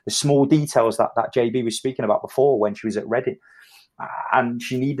quality, the small details that JB was speaking about before when she was at Reading. and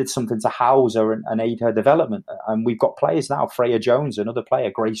she needed something to house her and aid her development. And we've got players now, Freya Jones, another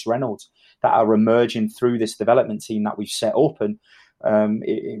player, Grace Reynolds, that are emerging through this development team that we've set up. And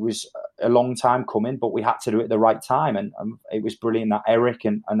it was a long time coming, but we had to do it at the right time. And it was brilliant that Eric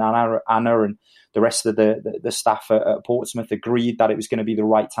and Anna and the rest of the staff at Portsmouth agreed that it was going to be the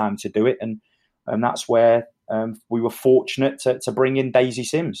right time to do it. And that's where we were fortunate to bring in Daisy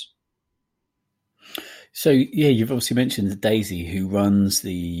Sims. So, yeah, you've obviously mentioned Daisy, who runs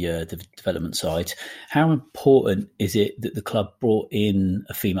the development side. How important is it that the club brought in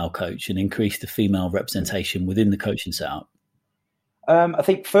a female coach and increased the female representation within the coaching setup? I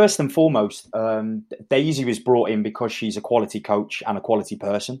think first and foremost, Daisy was brought in because she's a quality coach and a quality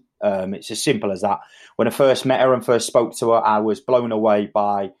person. It's as simple as that. When I first met her and first spoke to her, I was blown away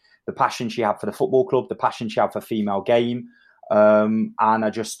by the passion she had for the football club, the passion she had for female game. And I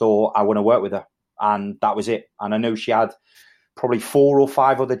just thought, I want to work with her. And that was it. And I know she had probably 4 or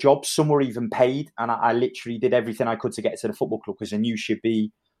 5 other jobs. Some were even paid. And I literally did everything I could to get to the football club because I knew she'd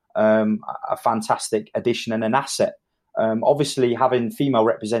be a fantastic addition and an asset. Obviously, having female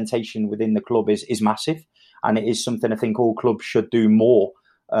representation within the club is massive. And it is something I think all clubs should do more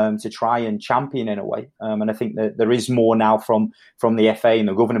to try and champion in a way. And I think that there is more now from the FA and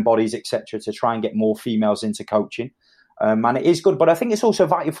the governing bodies, etc., to try and get more females into coaching. And it is good, but I think it's also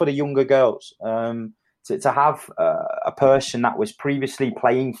vital for the younger girls to have a person that was previously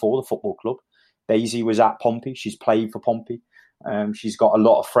playing for the football club. Daisy was at Pompey. She's played for Pompey. She's got a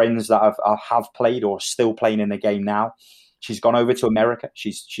lot of friends that have played or still playing in the game now. She's gone over to America.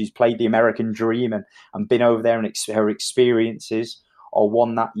 She's played the American dream and been over there, and her experiences are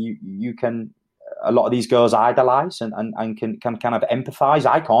one that you can. A lot of these girls idolise and can kind of empathise.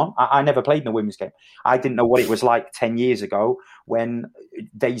 I can't. I never played in a women's game. I didn't know what it was like 10 years ago when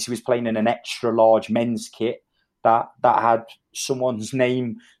Daisy was playing in an extra large men's kit that had someone's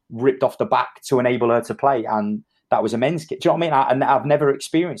name ripped off the back to enable her to play. And that was a men's kit. Do you know what I mean? I've never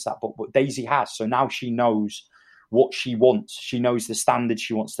experienced that, but Daisy has. So now she knows what she wants. She knows the standards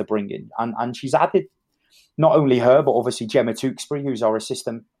she wants to bring in. And she's added not only her, but obviously Gemma Tewkesbury, who's our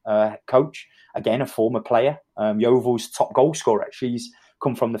assistant coach. Again, a former player, Yeovil's top goal scorer. She's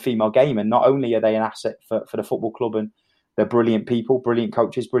come from the female game. And not only are they an asset for the football club, and they're brilliant people, brilliant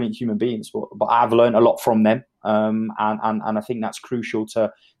coaches, brilliant human beings, but I've learned a lot from them. And I think that's crucial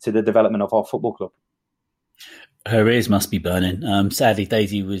to the development of our football club. Her ears must be burning. Sadly,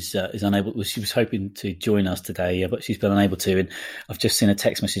 Daisy is unable. She was hoping to join us today, but she's been unable to. And I've just seen a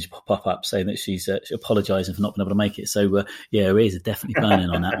text message pop up saying that she's apologising for not being able to make it. So yeah, her ears are definitely burning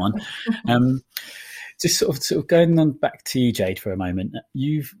on that one. Just sort of going on back to you, Jade, for a moment.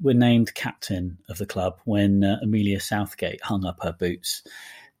 You were named captain of the club when Amelia Southgate hung up her boots.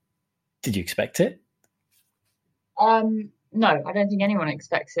 Did you expect it? No, I don't think anyone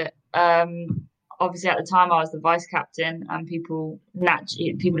expects it. Obviously, at the time, I was the vice captain, and people in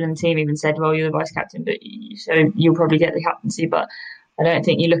the team even said, "Well, you're the vice captain, so you'll probably get the captaincy." But I don't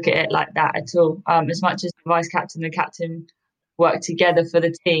think you look at it like that at all. As much as the vice captain and the captain work together for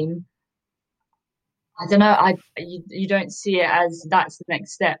the team, I don't know. You don't see it as that's the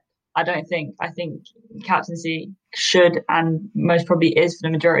next step. I don't think. I think captaincy should and most probably is for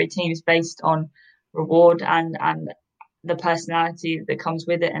the majority of teams based on reward and the personality that comes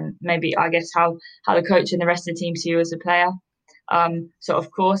with it, and maybe I guess how the coach and the rest of the team see you as a player. So of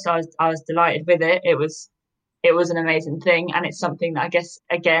course I was delighted with it. It was an amazing thing, and it's something that I guess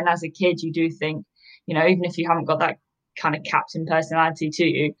again as a kid you do think, even if you haven't got that kind of captain personality to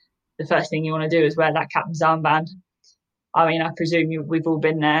you, the first thing you want to do is wear that captain's armband. I mean, I presume we've all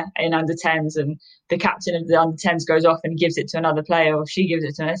been there in under-10s, and the captain of the under-10s goes off and gives it to another player, or she gives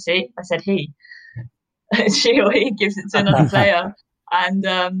it to her. See, I said he. She or he gives it to another player, and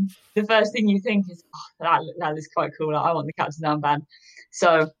the first thing you think is, that is quite cool. I want the captain's armband.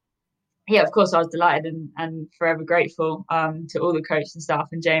 So, yeah, of course, I was delighted and forever grateful to all the coaches and staff,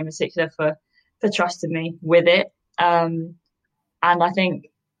 and Jay in particular for trusting me with it. And I think,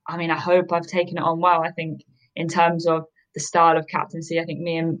 I hope I've taken it on well. I think in terms of the style of captaincy, I think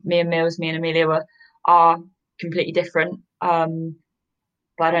me and Amelia are completely different.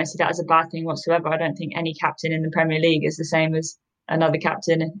 But I don't see that as a bad thing whatsoever. I don't think any captain in the Premier League is the same as another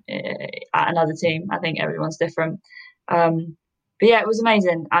captain at another team. I think everyone's different. But yeah, it was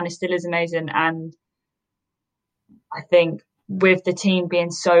amazing, and it still is amazing. And I think with the team being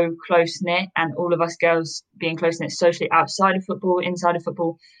so close-knit and all of us girls being close-knit socially outside of football, inside of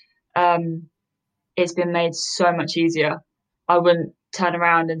football, it's been made so much easier. I wouldn't turn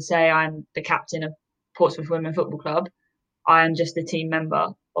around and say I'm the captain of Portsmouth Women Football Club. I am just a team member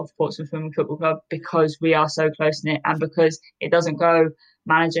of Portsmouth Women Football Club, because we are so close-knit and because it doesn't go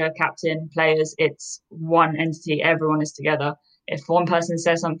manager, captain, players. It's one entity. Everyone is together. If one person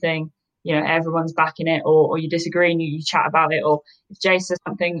says something, everyone's backing it, or you disagree and you chat about it, or if Jay says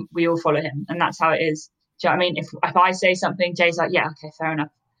something, we all follow him. And that's how it is. Do you know what I mean? If I say something, Jay's like, yeah, okay, fair enough.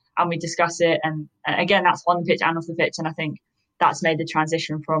 And we discuss it. And again, that's on the pitch and off the pitch. And I think that's made the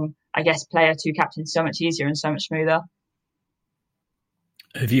transition from, I guess, player to captain so much easier and so much smoother.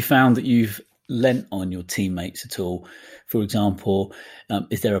 Have you found that you've lent on your teammates at all? For example,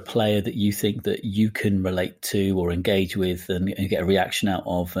 is there a player that you think that you can relate to or engage with and get a reaction out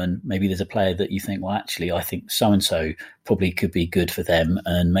of? And maybe there's a player that you think, well, actually, I think so-and-so probably could be good for them.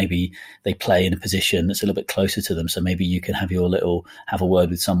 And maybe they play in a position that's a little bit closer to them. So maybe you can have a word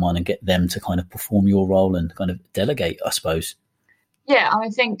with someone and get them to kind of perform your role and kind of delegate, I suppose. Yeah, I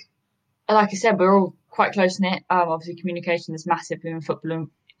think, like I said, we're all quite close-knit. Obviously, communication is massive in football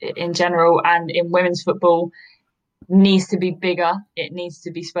in general, and in women's football needs to be bigger. It needs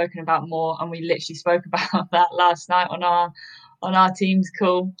to be spoken about more, and we literally spoke about that last night on our team's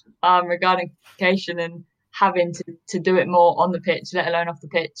call regarding communication and having to do it more on the pitch, let alone off the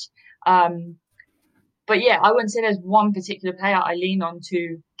pitch. But yeah, I wouldn't say there's one particular player I lean on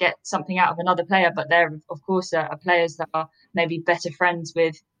to get something out of another player, but there, of course, are players that are maybe better friends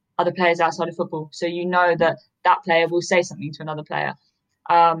with other players outside of football. So that player will say something to another player.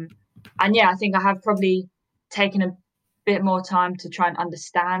 And yeah, I think I have probably taken a bit more time to try and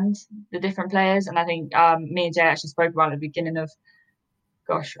understand the different players. And I think me and Jay actually spoke about it at the beginning of,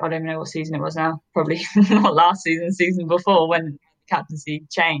 I don't even know what season it was now. Probably not last season before, when captaincy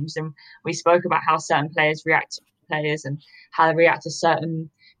changed. And we spoke about how certain players react to players and how they react to certain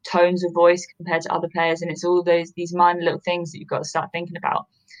tones of voice compared to other players. And it's all these minor little things that you've got to start thinking about.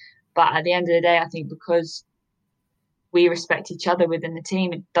 But at the end of the day, I think because we respect each other within the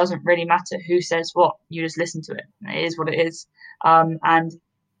team, it doesn't really matter who says what. You just listen to it. It is what it is. And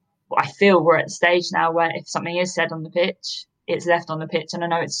I feel we're at the stage now where if something is said on the pitch, it's left on the pitch. And I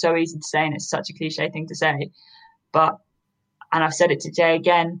know it's so easy to say and it's such a cliche thing to say. And I've said it to Jay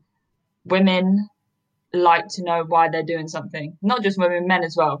again, women like to know why they're doing something. Not just women, men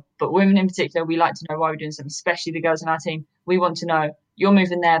as well. But women in particular, we like to know why we're doing something, especially the girls in our team. We want to know, you're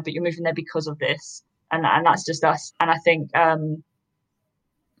moving there, but you're moving there because of this. And that's just us. And I think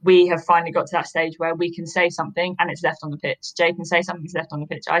we have finally got to that stage where we can say something and it's left on the pitch. Jay can say something, it's left on the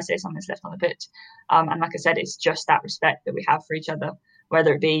pitch. I say something, it's left on the pitch. And like I said, it's just that respect that we have for each other,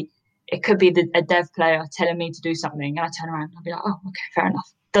 whether it could be a dev player telling me to do something and I turn around and I'll be like, oh, okay, fair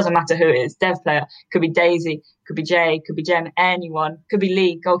enough. Doesn't matter who it is. Dev player, could be Daisy, could be Jay, could be Jem, anyone, could be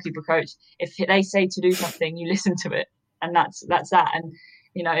Lee, goalkeeper coach. If they say to do something, you listen to it. And that's that. And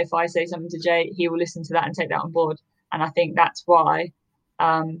if I say something to Jay, he will listen to that and take that on board. And I think that's why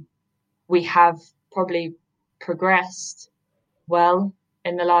we have probably progressed well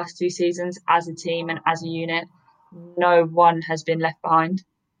in the last 2 seasons as a team and as a unit. No one has been left behind.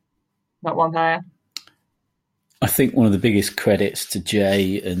 Not one player. I think one of the biggest credits to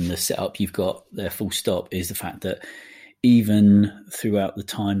Jay and the setup you've got there, full stop, is the fact that even throughout the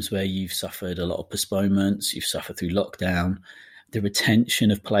times where you've suffered a lot of postponements, you've suffered through lockdown, the retention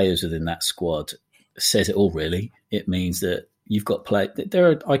of players within that squad says it all, really. It means that you've got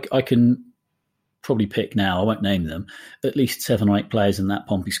I can probably pick now, I won't name them, at least 7 or 8 players in that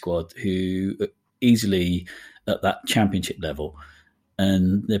Pompey squad who are easily at that championship level.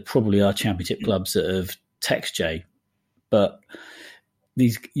 And there probably are championship clubs that have texted Jay. But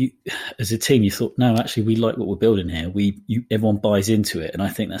as a team, you thought, no, actually, we like what we're building here. Everyone buys into it. And I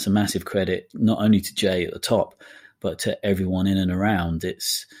think that's a massive credit, not only to Jay at the top, but to everyone in and around.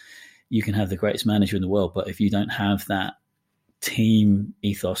 You can have the greatest manager in the world, but if you don't have that team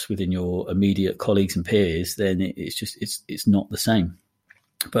ethos within your immediate colleagues and peers, then it's not the same.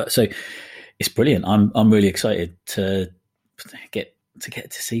 But so it's brilliant. I'm really excited to get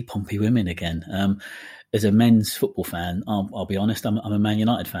to see Pompey women again. As a men's football fan, I'll be honest, I'm a Man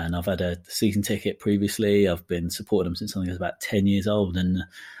United fan. I've had a season ticket previously. I've been supporting them since I was about 10 years old, and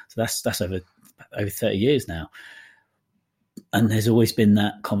so that's over 30 years now. And there's always been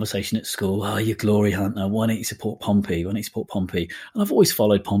that conversation at school, oh, you glory hunter, why don't you support Pompey? And I've always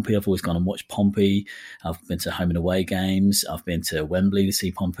followed Pompey. I've always gone and watched Pompey. I've been to home and away games. I've been to Wembley to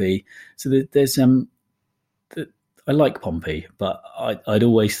see Pompey. So there's I like Pompey, but I'd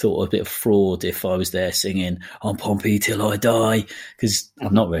always thought a bit of fraud if I was there singing, I'm Pompey till I die, because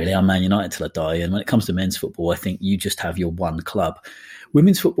I'm not really. I'm Man United till I die. And when it comes to men's football, I think you just have your one club.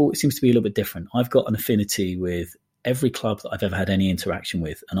 Women's football, it seems to be a little bit different. I've got an affinity with every club that I've ever had any interaction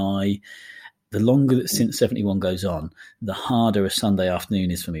with. And the longer that Since 71 goes on, the harder a Sunday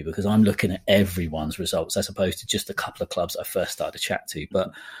afternoon is for me, because I'm looking at everyone's results as opposed to just a couple of clubs I first started to chat to.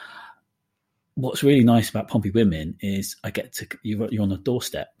 But what's really nice about Pompey Women is you're on the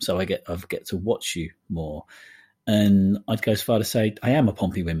doorstep, so I get to watch you more. And I'd go as far to say I am a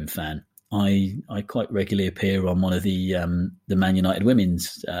Pompey Women fan. I quite regularly appear on one of the Man United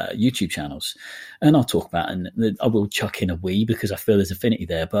Women's YouTube channels, and I'll talk about it, and I will chuck in a wee because I feel there's affinity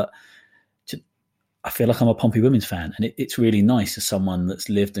there. But I feel like I'm a Pompey Women's fan, and it's really nice as someone that's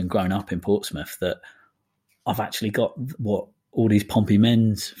lived and grown up in Portsmouth that I've actually got what all these Pompey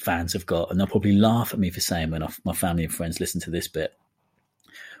Men's fans have got, and they'll probably laugh at me for saying when my family and friends listen to this bit.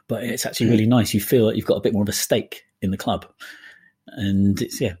 But it's actually really nice. You feel like you've got a bit more of a stake in the club, and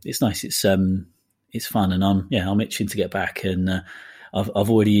it's nice. It's fun, and I'm itching to get back. And I've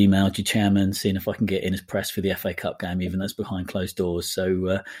already emailed your chairman, seeing if I can get in as press for the FA Cup game, even though it's behind closed doors.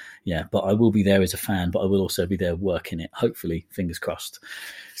 So but I will be there as a fan, but I will also be there working it. Hopefully, fingers crossed.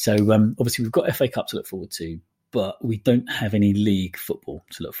 So obviously we've got FA Cup to look forward to, but we don't have any league football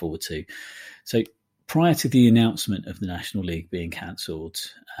to look forward to. So prior to the announcement of the National League being cancelled,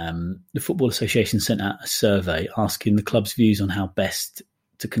 the Football Association sent out a survey asking the club's views on how best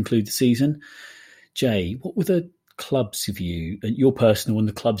to conclude the season. Jay, what were the club's view, your personal and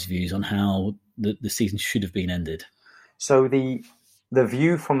the club's views on how the season should have been ended? So the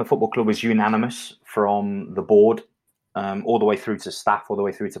view from the football club was unanimous, from the board all the way through to staff, all the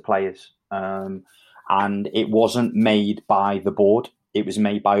way through to players. And it wasn't made by the board. It was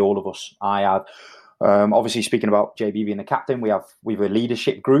made by all of us. I have, obviously speaking about JB being the captain, we have a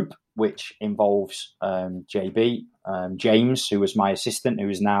leadership group, which involves JB, James, who was my assistant, who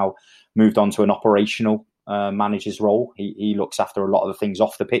has now moved on to an operational manager's role. He looks after a lot of the things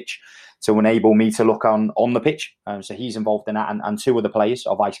off the pitch to enable me to look on the pitch. So he's involved in that, and two of the players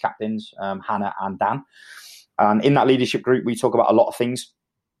are vice captains, Hannah and Dan. And in that leadership group, we talk about a lot of things.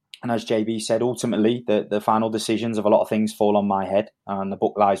 And as JB said, ultimately, the final decisions of a lot of things fall on my head, and the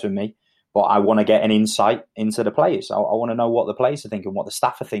book lies with me. But I want to get an insight into the players. I want to know what the players are thinking, what the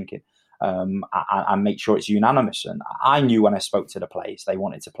staff are thinking, and make sure it's unanimous. And I knew when I spoke to the players, they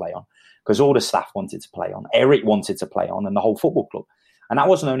wanted to play on, because all the staff wanted to play on. Eric wanted to play on, and the whole football club. And that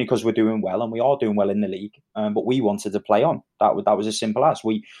wasn't only because we're doing well, and we are doing well in the league, but we wanted to play on. That was as simple as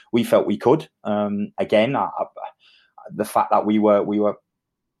we felt we could. Again, the fact that we were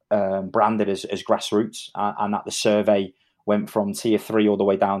branded as grassroots, and that the survey went from tier 3 all the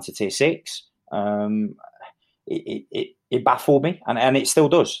way down to tier 6, it baffled me, and it still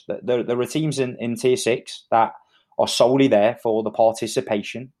does. There are teams in tier 6 that are solely there for the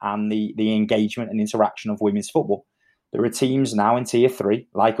participation and the engagement and interaction of women's football. There are teams now in tier 3,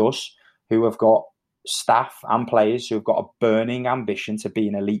 like us, who have got staff and players who have got a burning ambition to be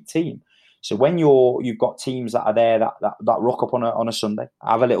an elite team. So when you've got teams that are there that rock up on a Sunday,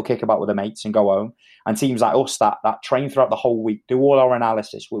 have a little kickabout with their mates and go home, and teams like us that train throughout the whole week, do all our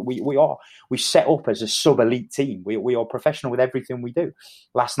analysis. We set up as a sub-elite team. We are professional with everything we do.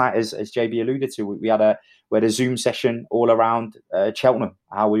 Last night, as JB alluded to, we had a Zoom session all around Cheltenham,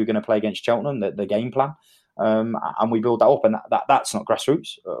 how we were going to play against Cheltenham, the game plan, and we build that up, and that's not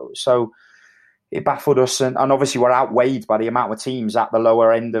grassroots. So it baffled us, and obviously we're outweighed by the amount of teams at the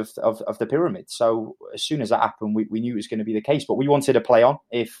lower end of the pyramid. So as soon as that happened, we knew it was going to be the case. But we wanted to play on.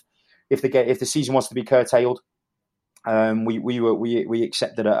 If the season was to be curtailed, we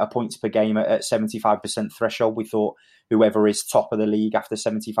accepted a points per game at 75% threshold. We thought whoever is top of the league after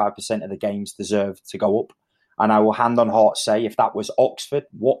 75% of the games deserved to go up. And I will hand on heart say, if that was Oxford,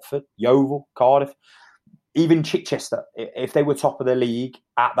 Watford, Yeovil, Cardiff, even Chichester, if they were top of the league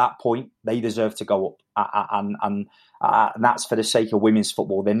at that point, they deserve to go up. And that's for the sake of women's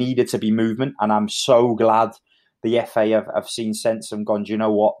football. There needed to be movement, and I'm so glad the FA have seen sense and gone, do you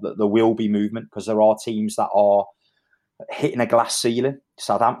know what, there will be movement, because there are teams that are hitting a glass ceiling.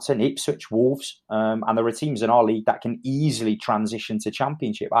 Southampton, Ipswich, Wolves, and there are teams in our league that can easily transition to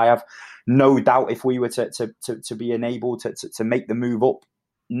Championship. I have no doubt if we were to be enabled to make the move up,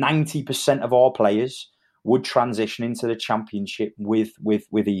 90% of our players would transition into the Championship with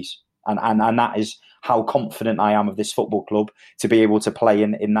ease. And that is how confident I am of this football club to be able to play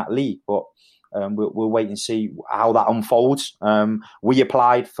in that league. But we'll wait and see how that unfolds. We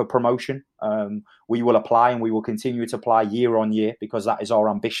applied for promotion. We will apply, and we will continue to apply year on year, because that is our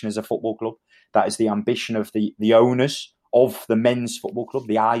ambition as a football club. That is the ambition of the owners of the men's football club,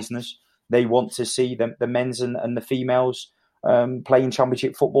 the Eisners. They want to see the men's and the females playing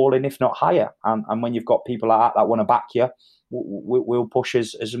Championship football, and if not higher. And when you've got people like that want to back you, we'll push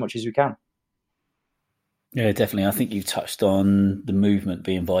as much as we can. Yeah, definitely. I think you touched on the movement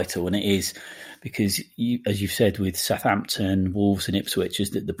being vital, and it is because, as you've said, with Southampton, Wolves, and Ipswich as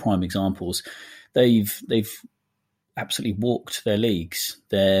the prime examples, they've absolutely walked their leagues.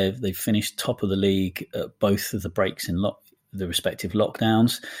 They've finished top of the league at both of the breaks in the respective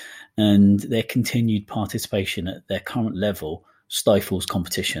lockdowns, and their continued participation at their current level stifles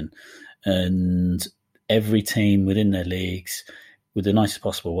competition. And every team within their leagues, with the nicest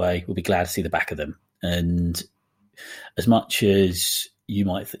possible way, will be glad to see the back of them. And as much as you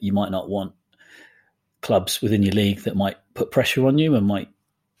might not want clubs within your league that might put pressure on you and might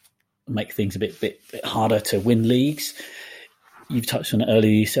make things a bit harder to win leagues, you've touched on it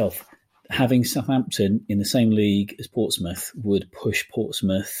earlier yourself. Having Southampton in the same league as Portsmouth would push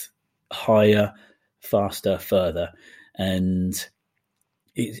Portsmouth higher, faster, further, and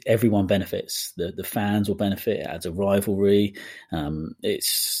everyone benefits. The fans will benefit. It adds a rivalry.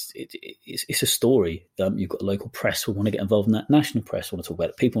 It's a story. You've got local press who want to get involved in that. National press want to talk about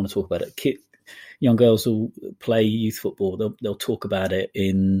it. People want to talk about it. Young girls will play youth football. They'll talk about it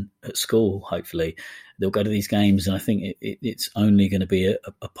at school. Hopefully, they'll go to these games, and I think it's only going to be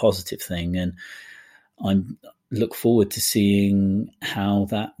a positive thing. And I look forward to seeing how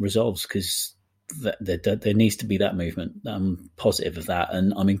that resolves, because there needs to be that movement. I'm positive of that,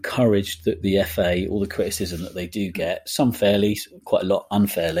 and I'm encouraged that the FA, all the criticism that they do get, some fairly, quite a lot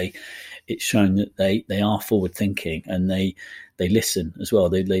unfairly, it's shown that they are forward thinking, and they listen as well.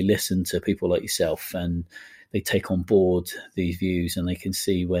 They listen to people like yourself, and they take on board these views, and they can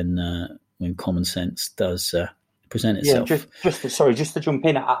see when common sense does present itself. Yeah, just to jump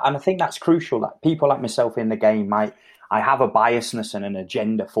in, and I think that's crucial. That people like myself in the game I have a biasness and an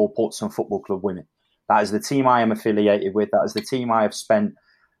agenda for Portsmouth Football Club Women. That is the team I am affiliated with. That is the team I have spent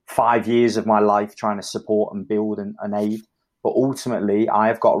 5 years of my life trying to support and build and aid. But ultimately, I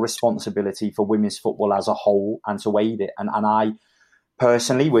have got a responsibility for women's football as a whole and to aid it. And I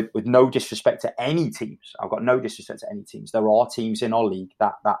personally, with no disrespect to any teams, I've got no disrespect to any teams. There are teams in our league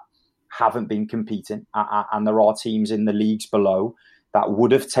that haven't been competing, and there are teams in the leagues below that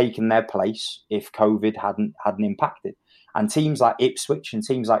would have taken their place if COVID hadn't impacted. And teams like Ipswich and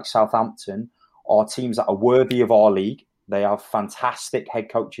teams like Southampton are teams that are worthy of our league. They have fantastic head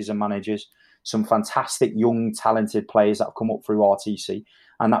coaches and managers, some fantastic young, talented players that have come up through RTC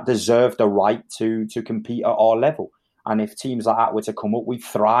and that deserve the right to compete at our level. And if teams like that were to come up, we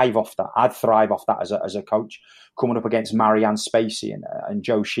thrive off that. I'd thrive off that as a coach, coming up against Marianne Spacey and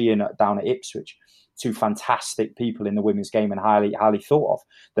Joe Sheehan down at Ipswich. Two fantastic people in the women's game and highly thought of.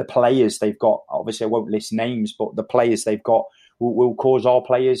 The players they've got, obviously I won't list names, but the players they've got will cause our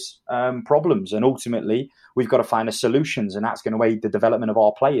players problems. And ultimately, we've got to find the solutions, and that's going to aid the development of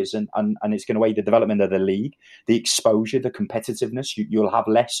our players, and it's going to aid the development of the league, the exposure, the competitiveness. You'll have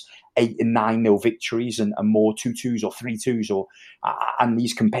less 8 and 9-0 victories and more 2-2s or 3-2s, and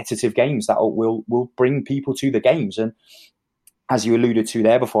these competitive games that will bring people to the games. And as you alluded to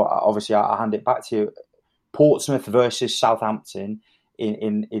there before, obviously I'll hand it back to you. Portsmouth versus Southampton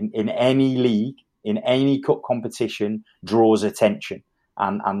in any league, in any cup competition, draws attention.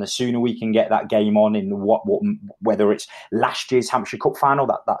 And the sooner we can get that game on in whether it's last year's Hampshire Cup final,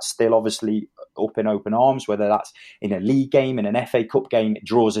 that's still obviously up in open arms, whether that's in a league game, in an FA Cup game, it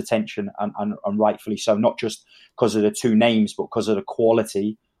draws attention, and rightfully so, not just because of the two names, but because of the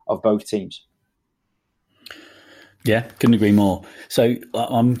quality of both teams. Yeah, couldn't agree more. So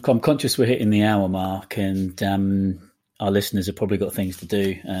I'm conscious we're hitting the hour mark, and our listeners have probably got things to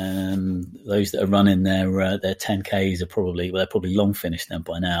do. Those that are running their 10Ks are they're probably long finished then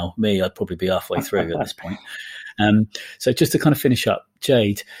by now. Me, I'd probably be halfway through at this point. So just to kind of finish up,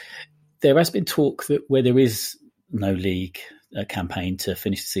 Jade, there has been talk that where there is no league campaign to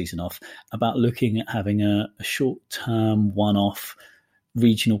finish the season off, about looking at having a short-term, one-off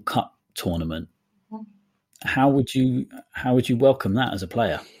regional cup tournament. How would you welcome that as a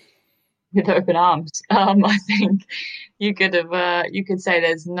player? With open arms. I think you could say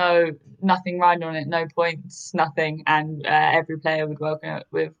there's nothing riding on it, no points, nothing, and every player would welcome it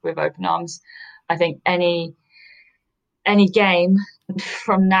with open arms. I think any game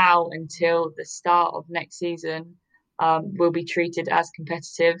from now until the start of next season will be treated as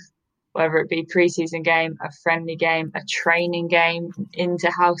competitive, whether it be pre-season game, a friendly game, a training game,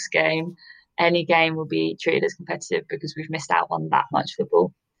 inter-house game. Any game will be treated as competitive because we've missed out on that much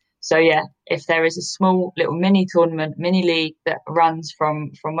football. So yeah, if there is a small little mini tournament, mini league that runs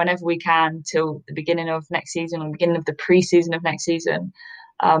from whenever we can till the beginning of next season, or the beginning of the pre-season of next season,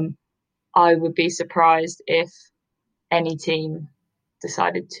 I would be surprised if any team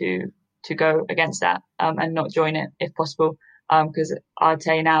decided to go against that and not join it if possible. Because I'll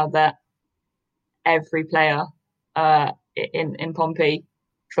tell you now that every player in Pompey,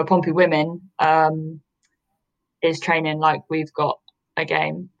 for Pompey women, is training like we've got a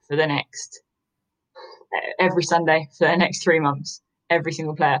game for every Sunday for the next 3 months. Every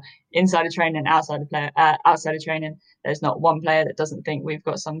single player, inside of training, outside of training, there's not one player that doesn't think we've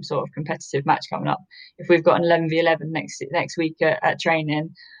got some sort of competitive match coming up. If we've got an 11v11 next week at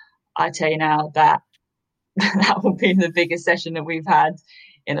training, I tell you now that will be the biggest session that we've had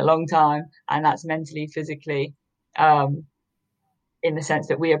in a long time, and that's mentally, physically, in the sense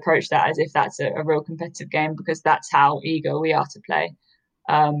that we approach that as if that's a real competitive game, because that's how eager we are to play.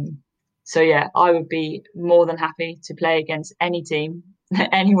 So yeah, I would be more than happy to play against any team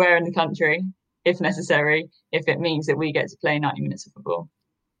anywhere in the country, if necessary, if it means that we get to play 90 minutes of football.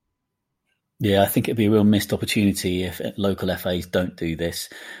 Yeah, I think it'd be a real missed opportunity if local FAs don't do this.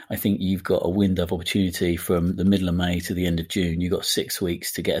 I think you've got a window of opportunity from the middle of May to the end of June. You've got 6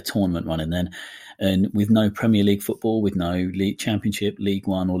 weeks to get a tournament running then. And with no Premier League football, with no League Championship, League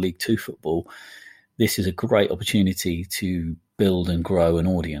One or League Two football, this is a great opportunity to build and grow an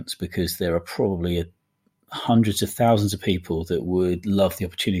audience, because there are probably hundreds of thousands of people that would love the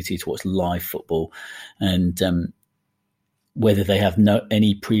opportunity to watch live football. And whether they have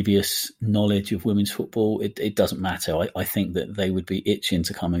any previous knowledge of women's football, it doesn't matter. I think that they would be itching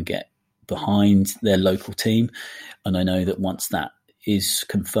to come and get behind their local team. And I know that once that is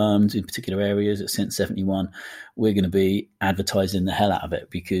confirmed in particular areas at Since 71, we're going to be advertising the hell out of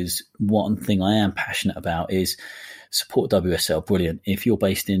it, because one thing I am passionate about is support WSL. Brilliant. If you're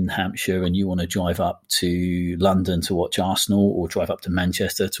based in Hampshire and you want to drive up to London to watch Arsenal, or drive up to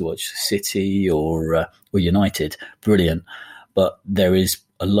Manchester to watch City or United, brilliant. But there is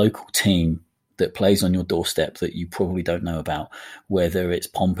a local team that plays on your doorstep that you probably don't know about, whether it's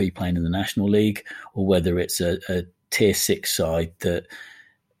Pompey playing in the National League, or whether it's a Tier 6 side that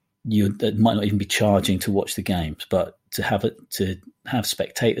might not even be charging to watch the games, but to have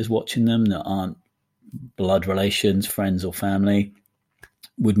spectators watching them that aren't blood relations, friends or family,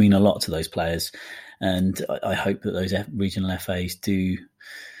 would mean a lot to those players. And I hope that those regional FAs do,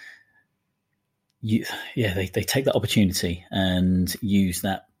 they take that opportunity and use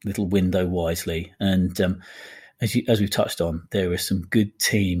that little window wisely. And as we've touched on, there are some good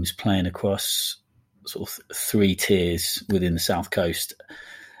teams playing across sort of 3 tiers within the South Coast.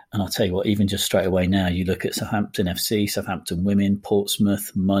 And I'll tell you what, even just straight away now, you look at Southampton FC, Southampton Women,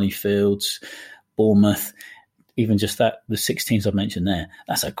 Portsmouth, Moneyfields, Bournemouth, even just that, the 6 teams I've mentioned there,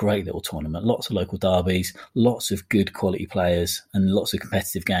 that's a great little tournament. Lots of local derbies, lots of good quality players, and lots of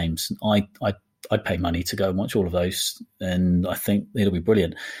competitive games. I'd pay money to go and watch all of those, and I think it'll be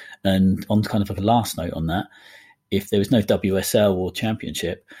brilliant. And on kind of like a last note on that, if there was no WSL or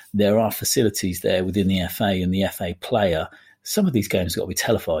Championship, there are facilities there within the FA and the FA player. Some of these games have got to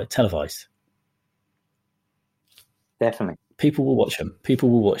be televised. Definitely. People will watch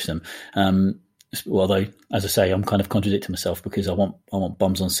them. Although, as I say, I'm kind of contradicting myself, because I want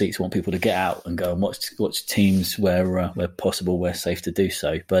bums on seats. I want people to get out and go and watch teams where possible, where safe to do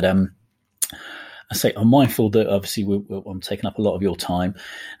so. But I say I'm mindful that obviously I'm taking up a lot of your time.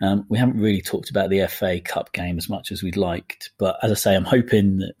 We haven't really talked about the FA Cup game as much as we'd liked, but as I say, I'm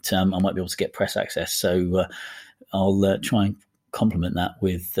hoping that I might be able to get press access. So I'll try and complement that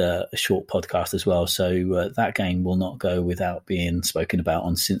with a short podcast as well. So that game will not go without being spoken about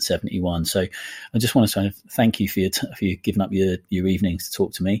on Since 71. So I just want to thank you for you giving up your evenings to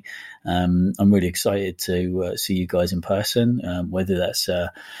talk to me. I'm really excited to see you guys in person. Whether that's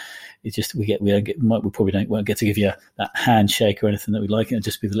it's just we probably won't get to give you that handshake or anything that we'd like. It'll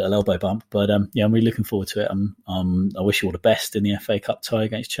just be the little elbow bump. But I'm really looking forward to it. I wish you all the best in the FA Cup tie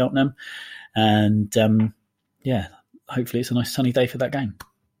against Cheltenham, and hopefully it's a nice sunny day for that game.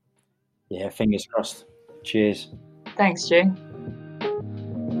 Yeah, fingers crossed. Cheers. Thanks, Stu.